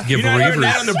 Somebody's going to have to give You're not hearing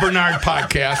that on Reavers. the Bernard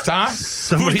podcast, huh?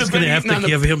 Somebody's going to have to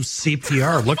give him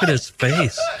CPR. Look at his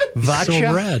face. He's so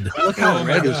Vatcha? red. Look how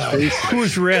red his face is.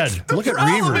 Who's red? Look at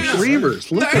Reavers.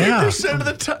 Reavers. Look at 90% of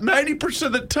the time, 90%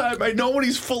 of the time, I know when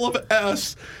he's full of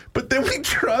S, but then when he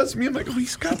draws me, I'm like, oh,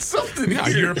 he's got something. Yeah,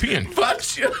 here. European.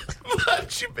 Vatcha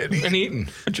Van Eaton.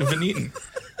 Vatcha Van Eaton.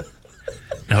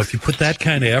 Now, if you put that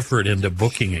kind of effort into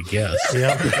booking a guest,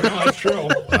 Yeah. No, that's true.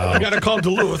 I got to call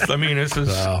Duluth. I mean, this is.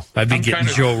 I'd be getting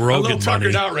Joe a Rogan little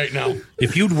tuckered money. out right now.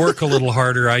 If you'd work a little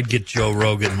harder, I'd get Joe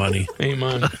Rogan money.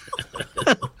 Amen.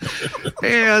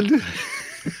 And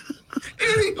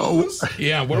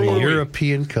Yeah, where were we?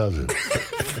 European cousin.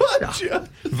 Vatcha.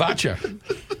 Vatcha.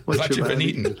 Vatcha Van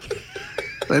Eaton.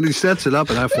 and he sets it up,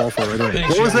 and I fall for it right away. Thanks,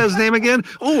 What was Sean. his name again?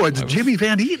 Oh, it's Jimmy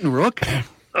Van Eaton, Rook.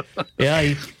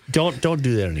 Yeah, don't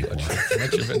do that anymore.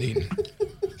 Vatcha Van Eaton.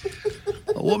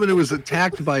 A woman who was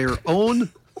attacked by her own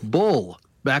bull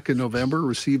back in November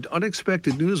received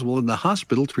unexpected news while in the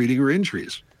hospital treating her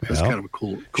injuries. That's kind of a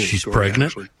cool She's story,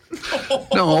 pregnant? actually.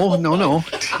 No.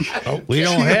 We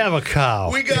don't have a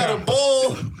cow. We got a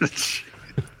bull.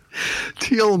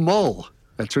 Teal Mull,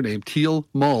 that's her name, Teal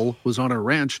Mull, was on a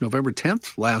ranch November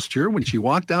 10th last year when she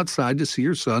walked outside to see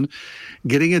her son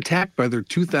getting attacked by their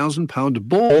 2,000-pound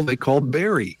bull they call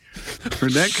Barry. Her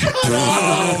neck...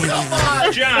 Oh, come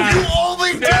on, John. You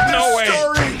only did There's no the way.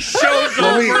 story. Show's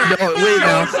No, over. wait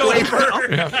now.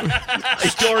 Yeah.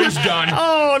 Story's done.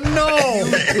 Oh no!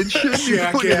 It should be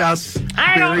pointed out.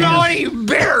 I don't know any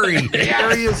Barry.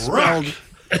 Barry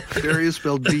is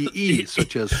spelled B-E,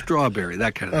 such as strawberry,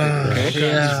 that kind of thing.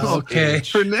 Okay.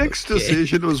 Her next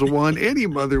decision was one any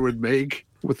mother would make.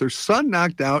 With her son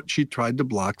knocked out, she tried to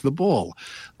block the bull.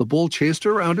 The bull chased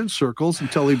her around in circles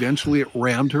until eventually it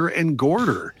rammed her and gored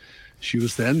her. She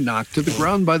was then knocked to the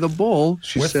ground by the bull.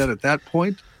 She said at that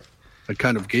point, I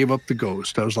kind of gave up the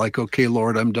ghost. I was like, okay,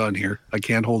 Lord, I'm done here. I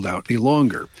can't hold out any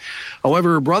longer.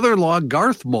 However, her brother-in-law,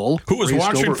 Garth Mull, Who was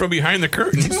watching from behind the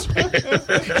curtains?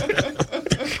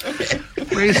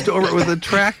 raced over with a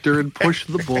tractor and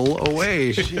pushed the bull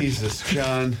away. Jesus,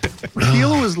 John.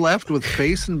 Teal was left with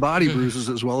face and body bruises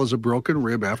as well as a broken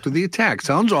rib after the attack.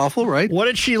 Sounds awful, right? What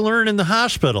did she learn in the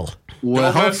hospital?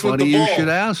 Well, how mess with funny the you bull. should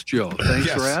ask, Joe. Thanks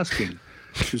Yes. for asking.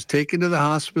 She was taken to the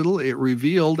hospital. It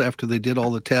revealed after they did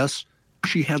all the tests,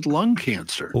 she had lung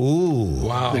cancer. Ooh.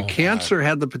 Wow. The cancer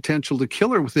had the potential to kill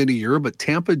her within a year, but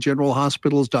Tampa General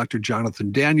Hospital's Dr.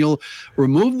 Jonathan Daniel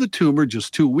removed the tumor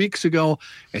just 2 weeks ago.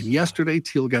 And yesterday,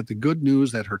 Teal got the good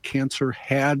news that her cancer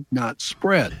had not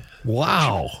spread.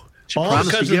 Wow. She all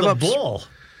promised because to give of up. the bull.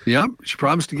 Yeah, she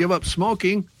promised to give up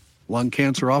smoking. Lung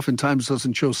cancer oftentimes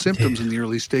doesn't show symptoms in the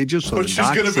early stages. So But she's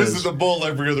going to visit the bull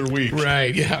every other week.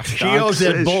 Right, yeah. She owes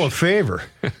that bull a favor.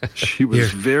 She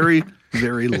was very,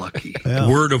 very lucky. Yeah.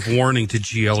 Word of warning to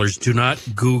GLers, do not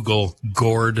Google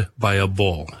gored by a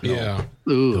bull. Yeah.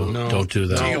 Ooh. Don't do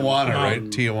that. Tijuana, right?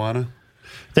 Tijuana.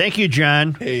 Thank you,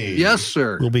 John. Hey. Yes,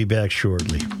 sir. We'll be back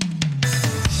shortly.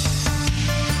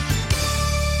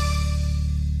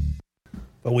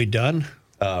 Are we done?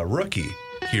 Rookie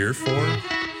here for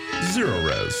Zero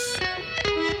Res.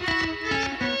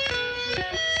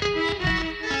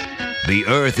 The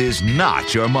Earth is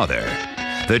not your mother.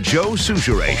 The Joe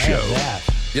Souchere Show.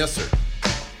 Yes, sir.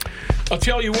 I'll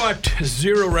tell you what,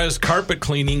 Zero Res Carpet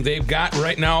Cleaning, they've got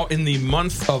right now in the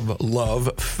month of love,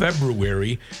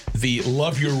 February, the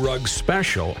Love Your Rug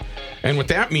special. And what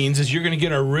that means is you're going to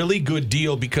get a really good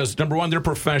deal because, number one, they're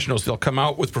professionals. They'll come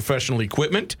out with professional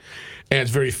equipment, and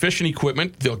it's very efficient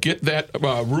equipment. They'll get that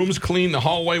rooms clean, the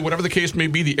hallway, whatever the case may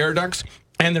be, the air ducts,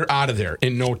 and they're out of there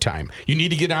in no time. You need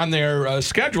to get on their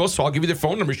schedule, so I'll give you their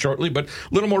phone number shortly, but a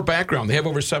little more background. They have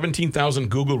over 17,000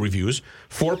 Google reviews,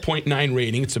 4.9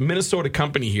 rating. It's a Minnesota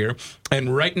company here,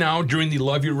 and right now, during the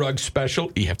Love Your Rug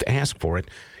special, you have to ask for it,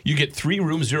 you get 3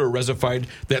 rooms, Zero Resified,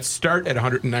 that start at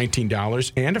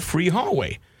 $119 and a free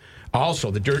hallway.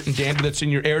 Also, the dirt and dander that's in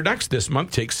your air ducts this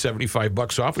month takes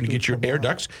 $75 off when you get your air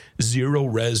ducts Zero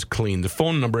Res clean. The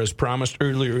phone number, as promised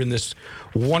earlier in this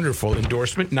wonderful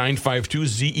endorsement,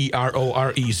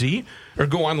 952-ZEROREZ, or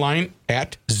go online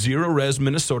at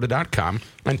zeroresminnesota.com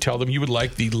and tell them you would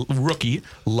like the Rookie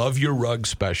Love Your Rug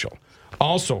special.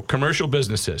 Also, commercial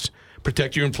businesses.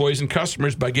 Protect your employees and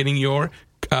customers by getting your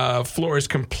floors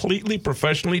completely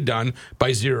professionally done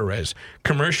by Zero Res.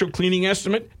 Commercial cleaning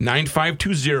estimate,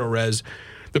 952-ZERO-RES.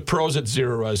 The pros at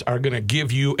Zero Res are going to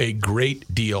give you a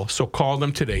great deal. So call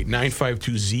them today,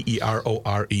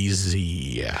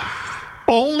 952-ZEROREZ.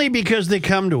 Only because they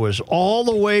come to us all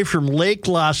the way from Lake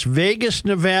Las Vegas,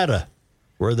 Nevada,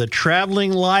 where the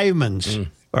traveling livemans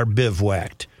are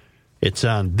bivouacked. It's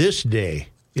on this day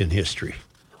in history.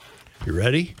 You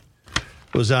ready?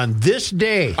 It was on this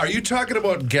day. Are you talking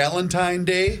about Galentine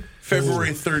Day, February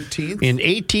 13th? In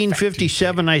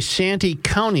 1857, Isanti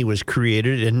County was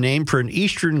created and named for an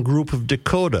eastern group of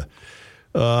Dakota,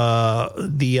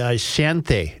 the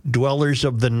Isanthe, dwellers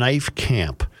of the knife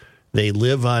camp. They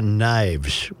live on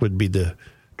knives, would be the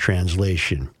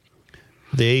translation.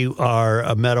 They are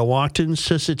Metawakan,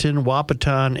 Sisseton,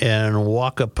 Wahpeton, and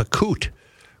Wakapakut.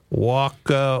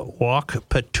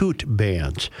 Wakapatut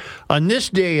bands. On this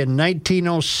day in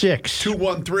 1906,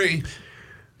 213,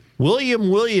 William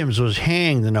Williams was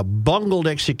hanged in a bungled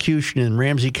execution in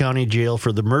Ramsey County Jail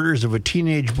for the murders of a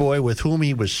teenage boy with whom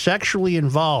he was sexually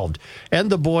involved and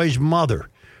the boy's mother.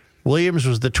 Williams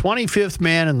was the 25th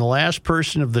man and the last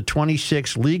person of the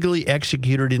 26 legally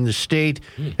executed in the state,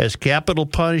 as capital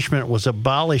punishment was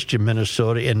abolished in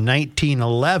Minnesota in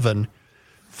 1911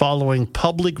 following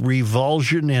public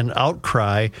revulsion and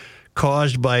outcry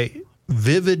caused by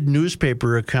vivid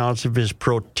newspaper accounts of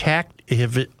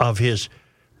his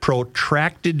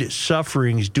protracted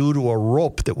sufferings due to a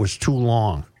rope that was too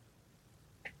long.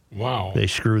 Wow. They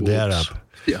screwed that up.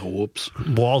 Yeah, whoops.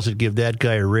 Walz would give that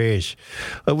guy a raise.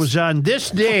 It was on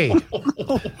this day.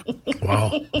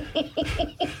 Wow.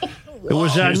 It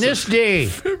was on this day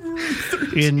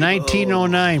in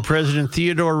 1909, President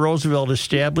Theodore Roosevelt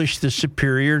established the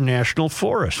Superior National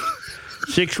Forest.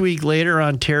 6 weeks later,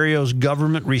 Ontario's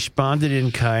government responded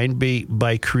in kind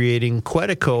by creating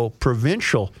Quetico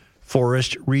Provincial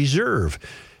Forest Reserve.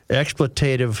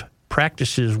 Exploitative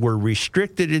practices were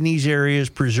restricted in these areas,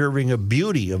 preserving a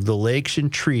beauty of the lakes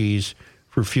and trees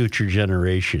for future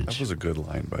generations. That was a good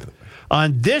line, by the way.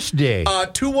 On this day,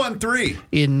 213.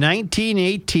 In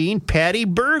 1918, Patty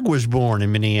Berg was born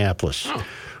in Minneapolis.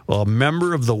 A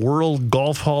member of the World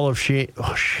Golf Hall of Shame.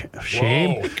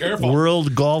 Whoa, careful.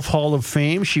 World Golf Hall of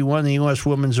Fame. She won the U.S.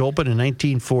 Women's Open in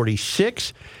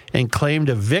 1946 and claimed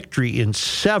a victory in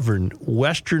 7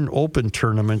 Western Open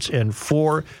tournaments and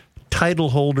 4 title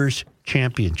holders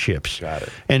championships. Got it.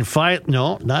 And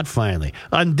not finally.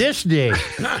 On this day,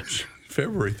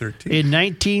 February 13th. in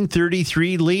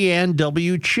 1933, Leanne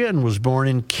W. Chin was born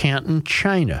in Canton,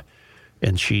 China.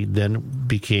 And she then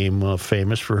became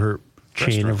famous for her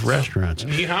chain of restaurants.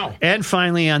 Ni-hao. And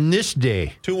finally, on this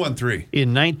day, 213.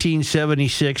 in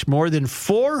 1976, more than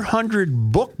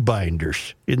 400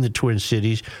 bookbinders in the Twin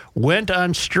Cities went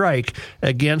on strike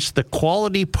against the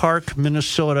Quality Park,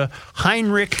 Minnesota,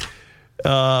 Heinrich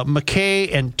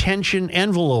McKay and Tension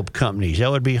Envelope Companies.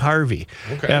 That would be Harvey.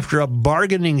 Okay. After a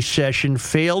bargaining session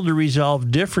failed to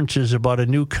resolve differences about a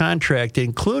new contract,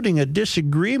 including a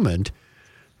disagreement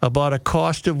about a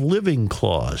cost of living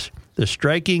clause. The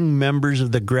striking members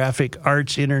of the Graphic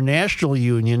Arts International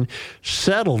Union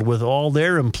settled with all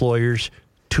their employers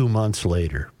 2 months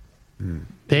later.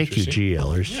 Thank you,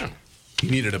 GLers. Yeah. He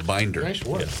needed a binder. Nice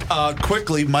work.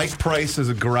 Quickly, Mike Price is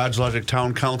a Garage Logic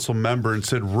Town Council member and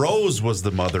said Rose was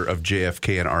the mother of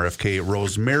JFK and RFK.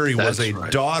 Rosemary was a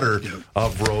daughter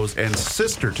of Rose and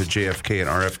sister to JFK and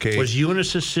RFK. Was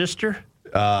Eunice a sister?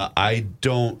 I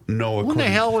don't know. Who the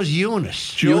hell was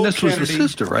Eunice? Eunice was the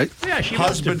sister, right? Yeah, she must have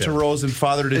husband been. to Rose and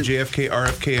father to JFK,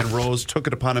 RFK, and Rose took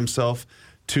it upon himself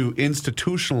to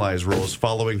institutionalize Rose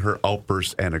following her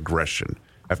outbursts and aggression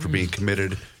after being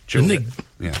committed.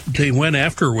 They went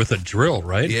after her with a drill,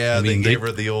 right? Yeah, they gave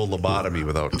her the old lobotomy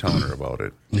without telling her about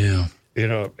it. Yeah.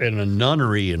 In a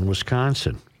nunnery in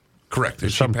Wisconsin. Correct.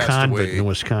 And Some she passed convent away in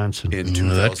Wisconsin. in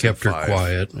 2005. That kept her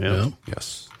quiet. Yeah.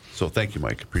 Yes. So thank you,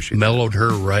 Mike. Appreciate Mellowed her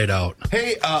right out.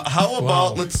 Hey, how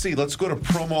about, let's see, let's go to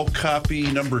promo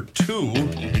copy number 2.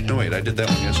 No, wait, I did that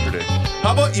one yesterday.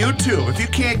 How about YouTube? If you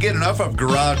can't get enough of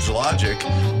Garage Logic,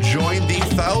 join the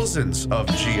thousands of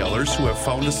GLers who have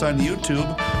found us on YouTube.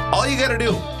 All you got to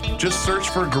do, just search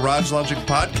for Garage Logic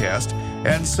Podcast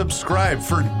and subscribe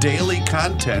for daily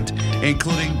content,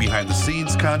 including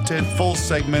behind-the-scenes content, full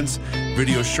segments,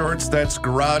 video shorts. That's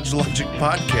Garage Logic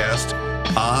Podcast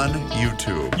on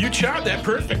YouTube. You chopped that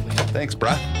perfectly. Thanks,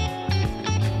 brah.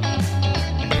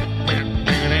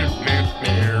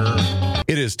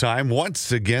 It is time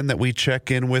once again that we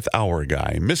check in with our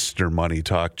guy, Mr. Money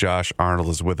Talk. Josh Arnold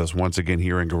is with us once again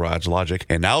here in Garage Logic,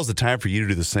 and now's the time for you to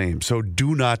do the same. So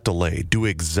do not delay. Do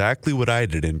exactly what I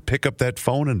did and pick up that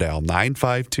phone and dial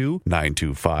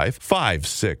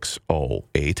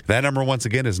 952-925-5608. That number once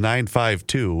again is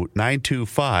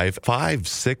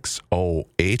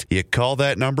 952-925-5608. You call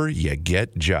that number, you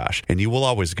get Josh, and you will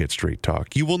always get straight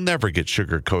talk. You will never get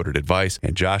sugar-coated advice,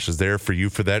 and Josh is there for you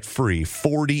for that free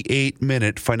 48-minute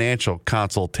financial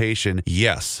consultation.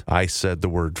 Yes, I said the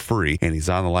word free, and he's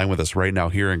on the line with us right now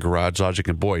here in Garage Logic.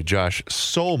 And boy, Josh,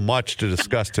 so much to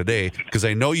discuss today, because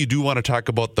I know you do want to talk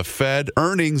about the Fed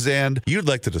earnings, and you'd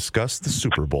like to discuss the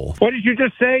Super Bowl. What did you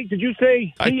just say? Did you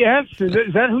say TS?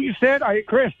 Is that who you said?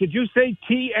 Chris, did you say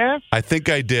TS? I think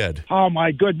I did. Oh,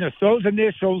 my goodness. Those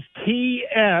initials,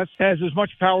 TS, has as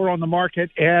much power on the market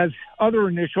as other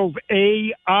initials,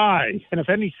 AI. And if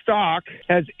any stock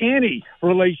has any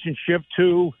relationship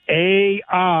to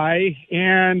AI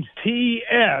and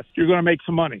TS, you're going to make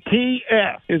some money.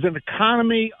 TS is an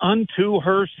economy unto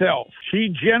herself. She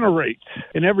generates,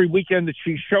 in every weekend that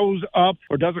she shows up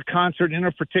or does a concert in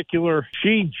a particular,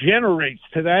 she generates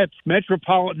to that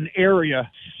metropolitan area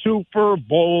Super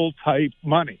Bowl type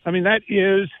money. I mean, that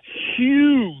is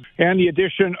huge. And the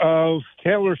addition of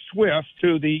Taylor Swift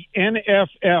to the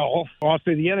NFL, also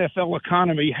the NFL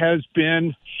economy, has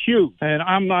been huge. And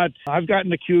I've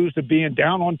gotten accused of being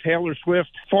down on Taylor Swift.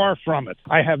 Far from it.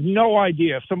 I have no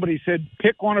idea. If somebody said,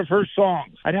 pick one of her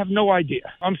songs, I'd have no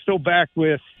idea. I'm still back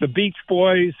with the Beach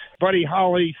Boys, Buddy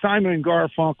Holly, Simon and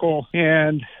Garfunkel,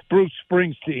 and Bruce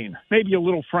Springsteen. Maybe a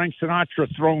little Frank Sinatra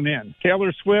thrown in.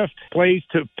 Taylor Swift plays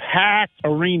to packed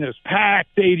arenas, packed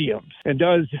stadiums, and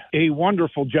does a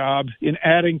wonderful job in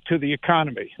adding to the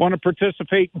economy. Want to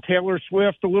participate in Taylor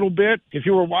Swift a little bit? If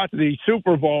you were watching the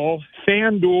Super Bowl,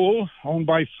 FanDuel, owned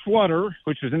by Flutter,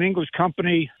 which is an English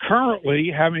company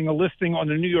currently having a listing on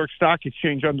the New York Stock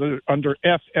Exchange under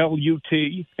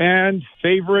FLUT, and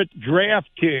favorite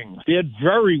DraftKings did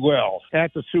very well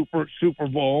at the Super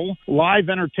Bowl. Live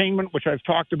Entertainment, which I've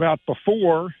talked about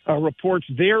before, reports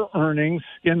their earnings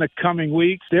in the coming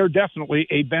weeks. They're definitely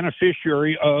a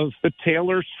beneficiary of the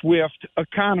Taylor Swift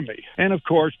economy. And of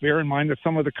course, bear in mind that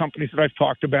some of the companies that I've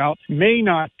talked about may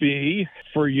not be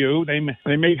for you.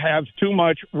 They may have too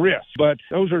much risk, but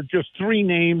those are just three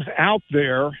names out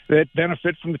there that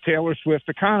benefit from the Taylor Swift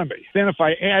economy. Then if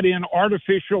I add in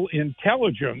artificial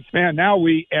intelligence, man, now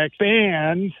we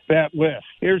expand that list.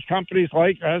 Here's companies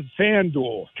like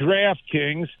FanDuel,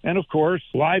 DraftKings, and of course,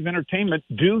 live entertainment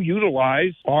do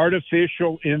utilize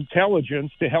artificial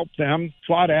intelligence to help them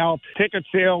plot out ticket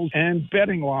sales and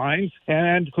betting lines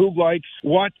and who likes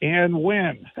what and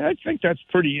when. I think that's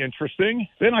pretty interesting.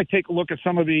 Then I take a look at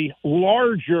some of the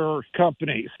larger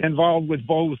companies involved with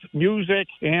both music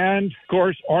and, of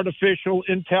course, artificial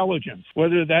intelligence,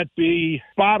 whether that be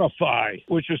Spotify,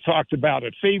 which is talked about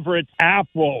it, favorite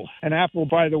Apple. And Apple,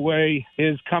 by the way,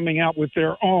 is coming out with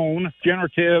their own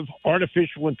generative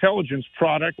artificial intelligence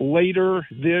product later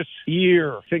this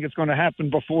year. I think it's going to happen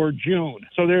before June.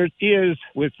 So there is,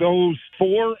 with those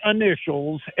four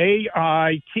initials,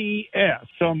 AITS,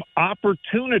 some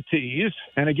opportunities,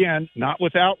 and again, not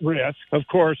without risk. Of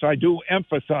course, I do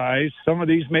emphasize some of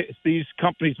these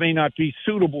companies may not be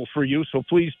suitable for you, so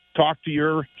please talk to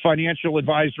your financial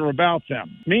advisor about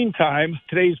them. Meantime,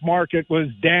 today's market was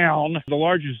down, the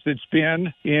largest it's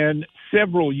been in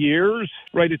several years,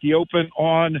 right at the open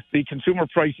on the consumer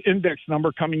price index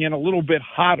number coming in a little bit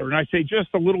hotter. And I say just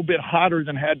a little bit hotter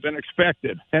than had been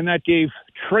expected. And that gave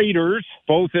traders,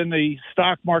 both in the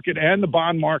stock market and the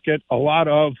bond market, a lot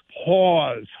of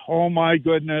pause. Oh my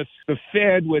goodness. The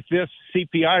Fed with this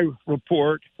CPI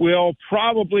report will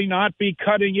probably not be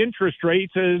cutting interest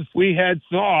rates as we had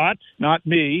thought, not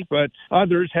me, but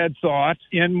others had thought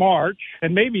in March,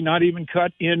 and maybe not even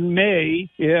cut in May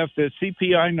if the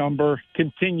CPI number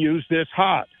continues this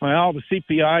hot. Well, the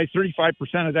CPI,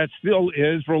 35% of that still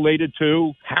is related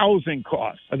to housing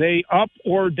costs. Are they up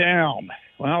or down?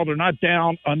 Well, they're not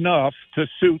down enough to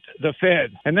suit the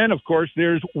Fed. And then, of course,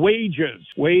 there's wages.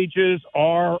 Wages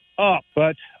are up,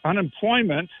 but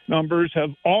unemployment numbers have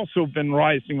also been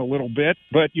rising a little bit.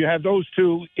 But you have those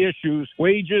two issues,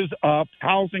 wages up,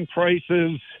 housing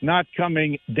prices not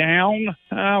coming down,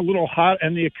 a little hot,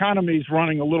 and the economy's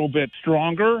running a little bit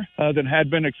stronger than had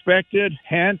been expected.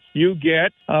 Hence, you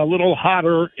get a little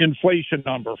hotter inflation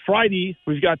number. Friday,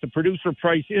 we've got the producer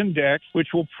price index, which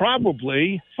will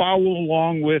probably follow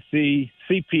along with the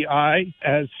CPI,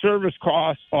 as service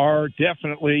costs are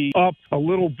definitely up a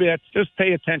little bit. Just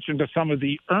pay attention to some of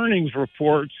the earnings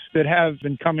reports that have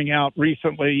been coming out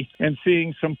recently and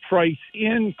seeing some price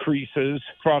increases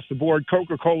across the board.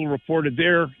 Coca-Cola reported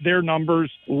their numbers,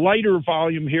 lighter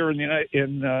volume here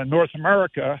in North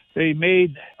America. They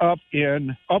made up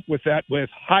with that with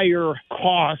higher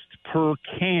cost per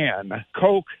can.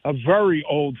 Coke, a very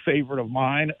old favorite of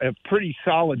mine, a pretty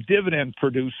solid dividend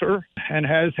producer, and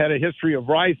has had a history of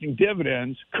rising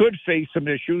dividends, could face some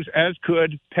issues, as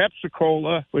could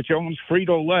Pepsi-Cola, which owns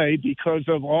Frito-Lay, because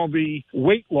of all the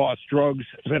weight loss drugs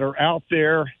that are out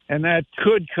there, and that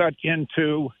could cut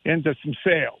into some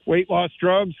sales. Weight loss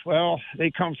drugs, well,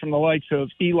 they come from the likes of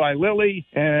Eli Lilly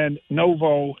and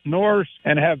Novo Nordisk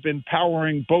and have been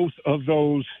powering both of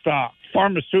those stocks.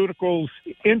 Pharmaceuticals,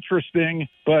 interesting,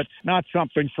 but not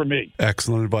something for me.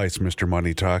 Excellent advice, Mr.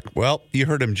 Money Talk. Well, you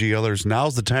heard him, GLers.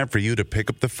 Now's the time for you to pick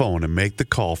up the phone and make the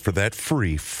call for that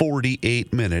free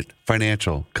 48-minute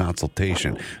financial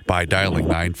consultation by dialing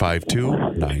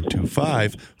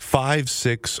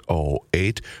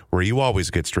 952-925-5608, where you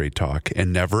always get straight talk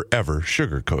and never, ever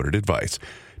sugar-coated advice.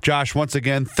 Josh, once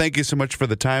again, thank you so much for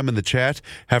the time in the chat.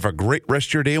 Have a great rest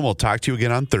of your day, and we'll talk to you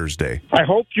again on Thursday. I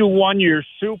hope you won your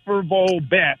Super Bowl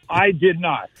bet. I did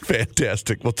not.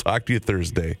 Fantastic. We'll talk to you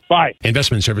Thursday. Bye.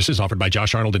 Investment services offered by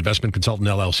Josh Arnold Investment Consultant,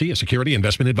 LLC, a security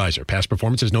investment advisor. Past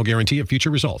performance is no guarantee of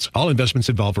future results. All investments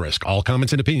involve risk. All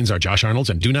comments and opinions are Josh Arnold's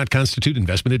and do not constitute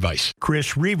investment advice.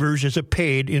 Chris Reavers is a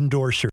paid endorser.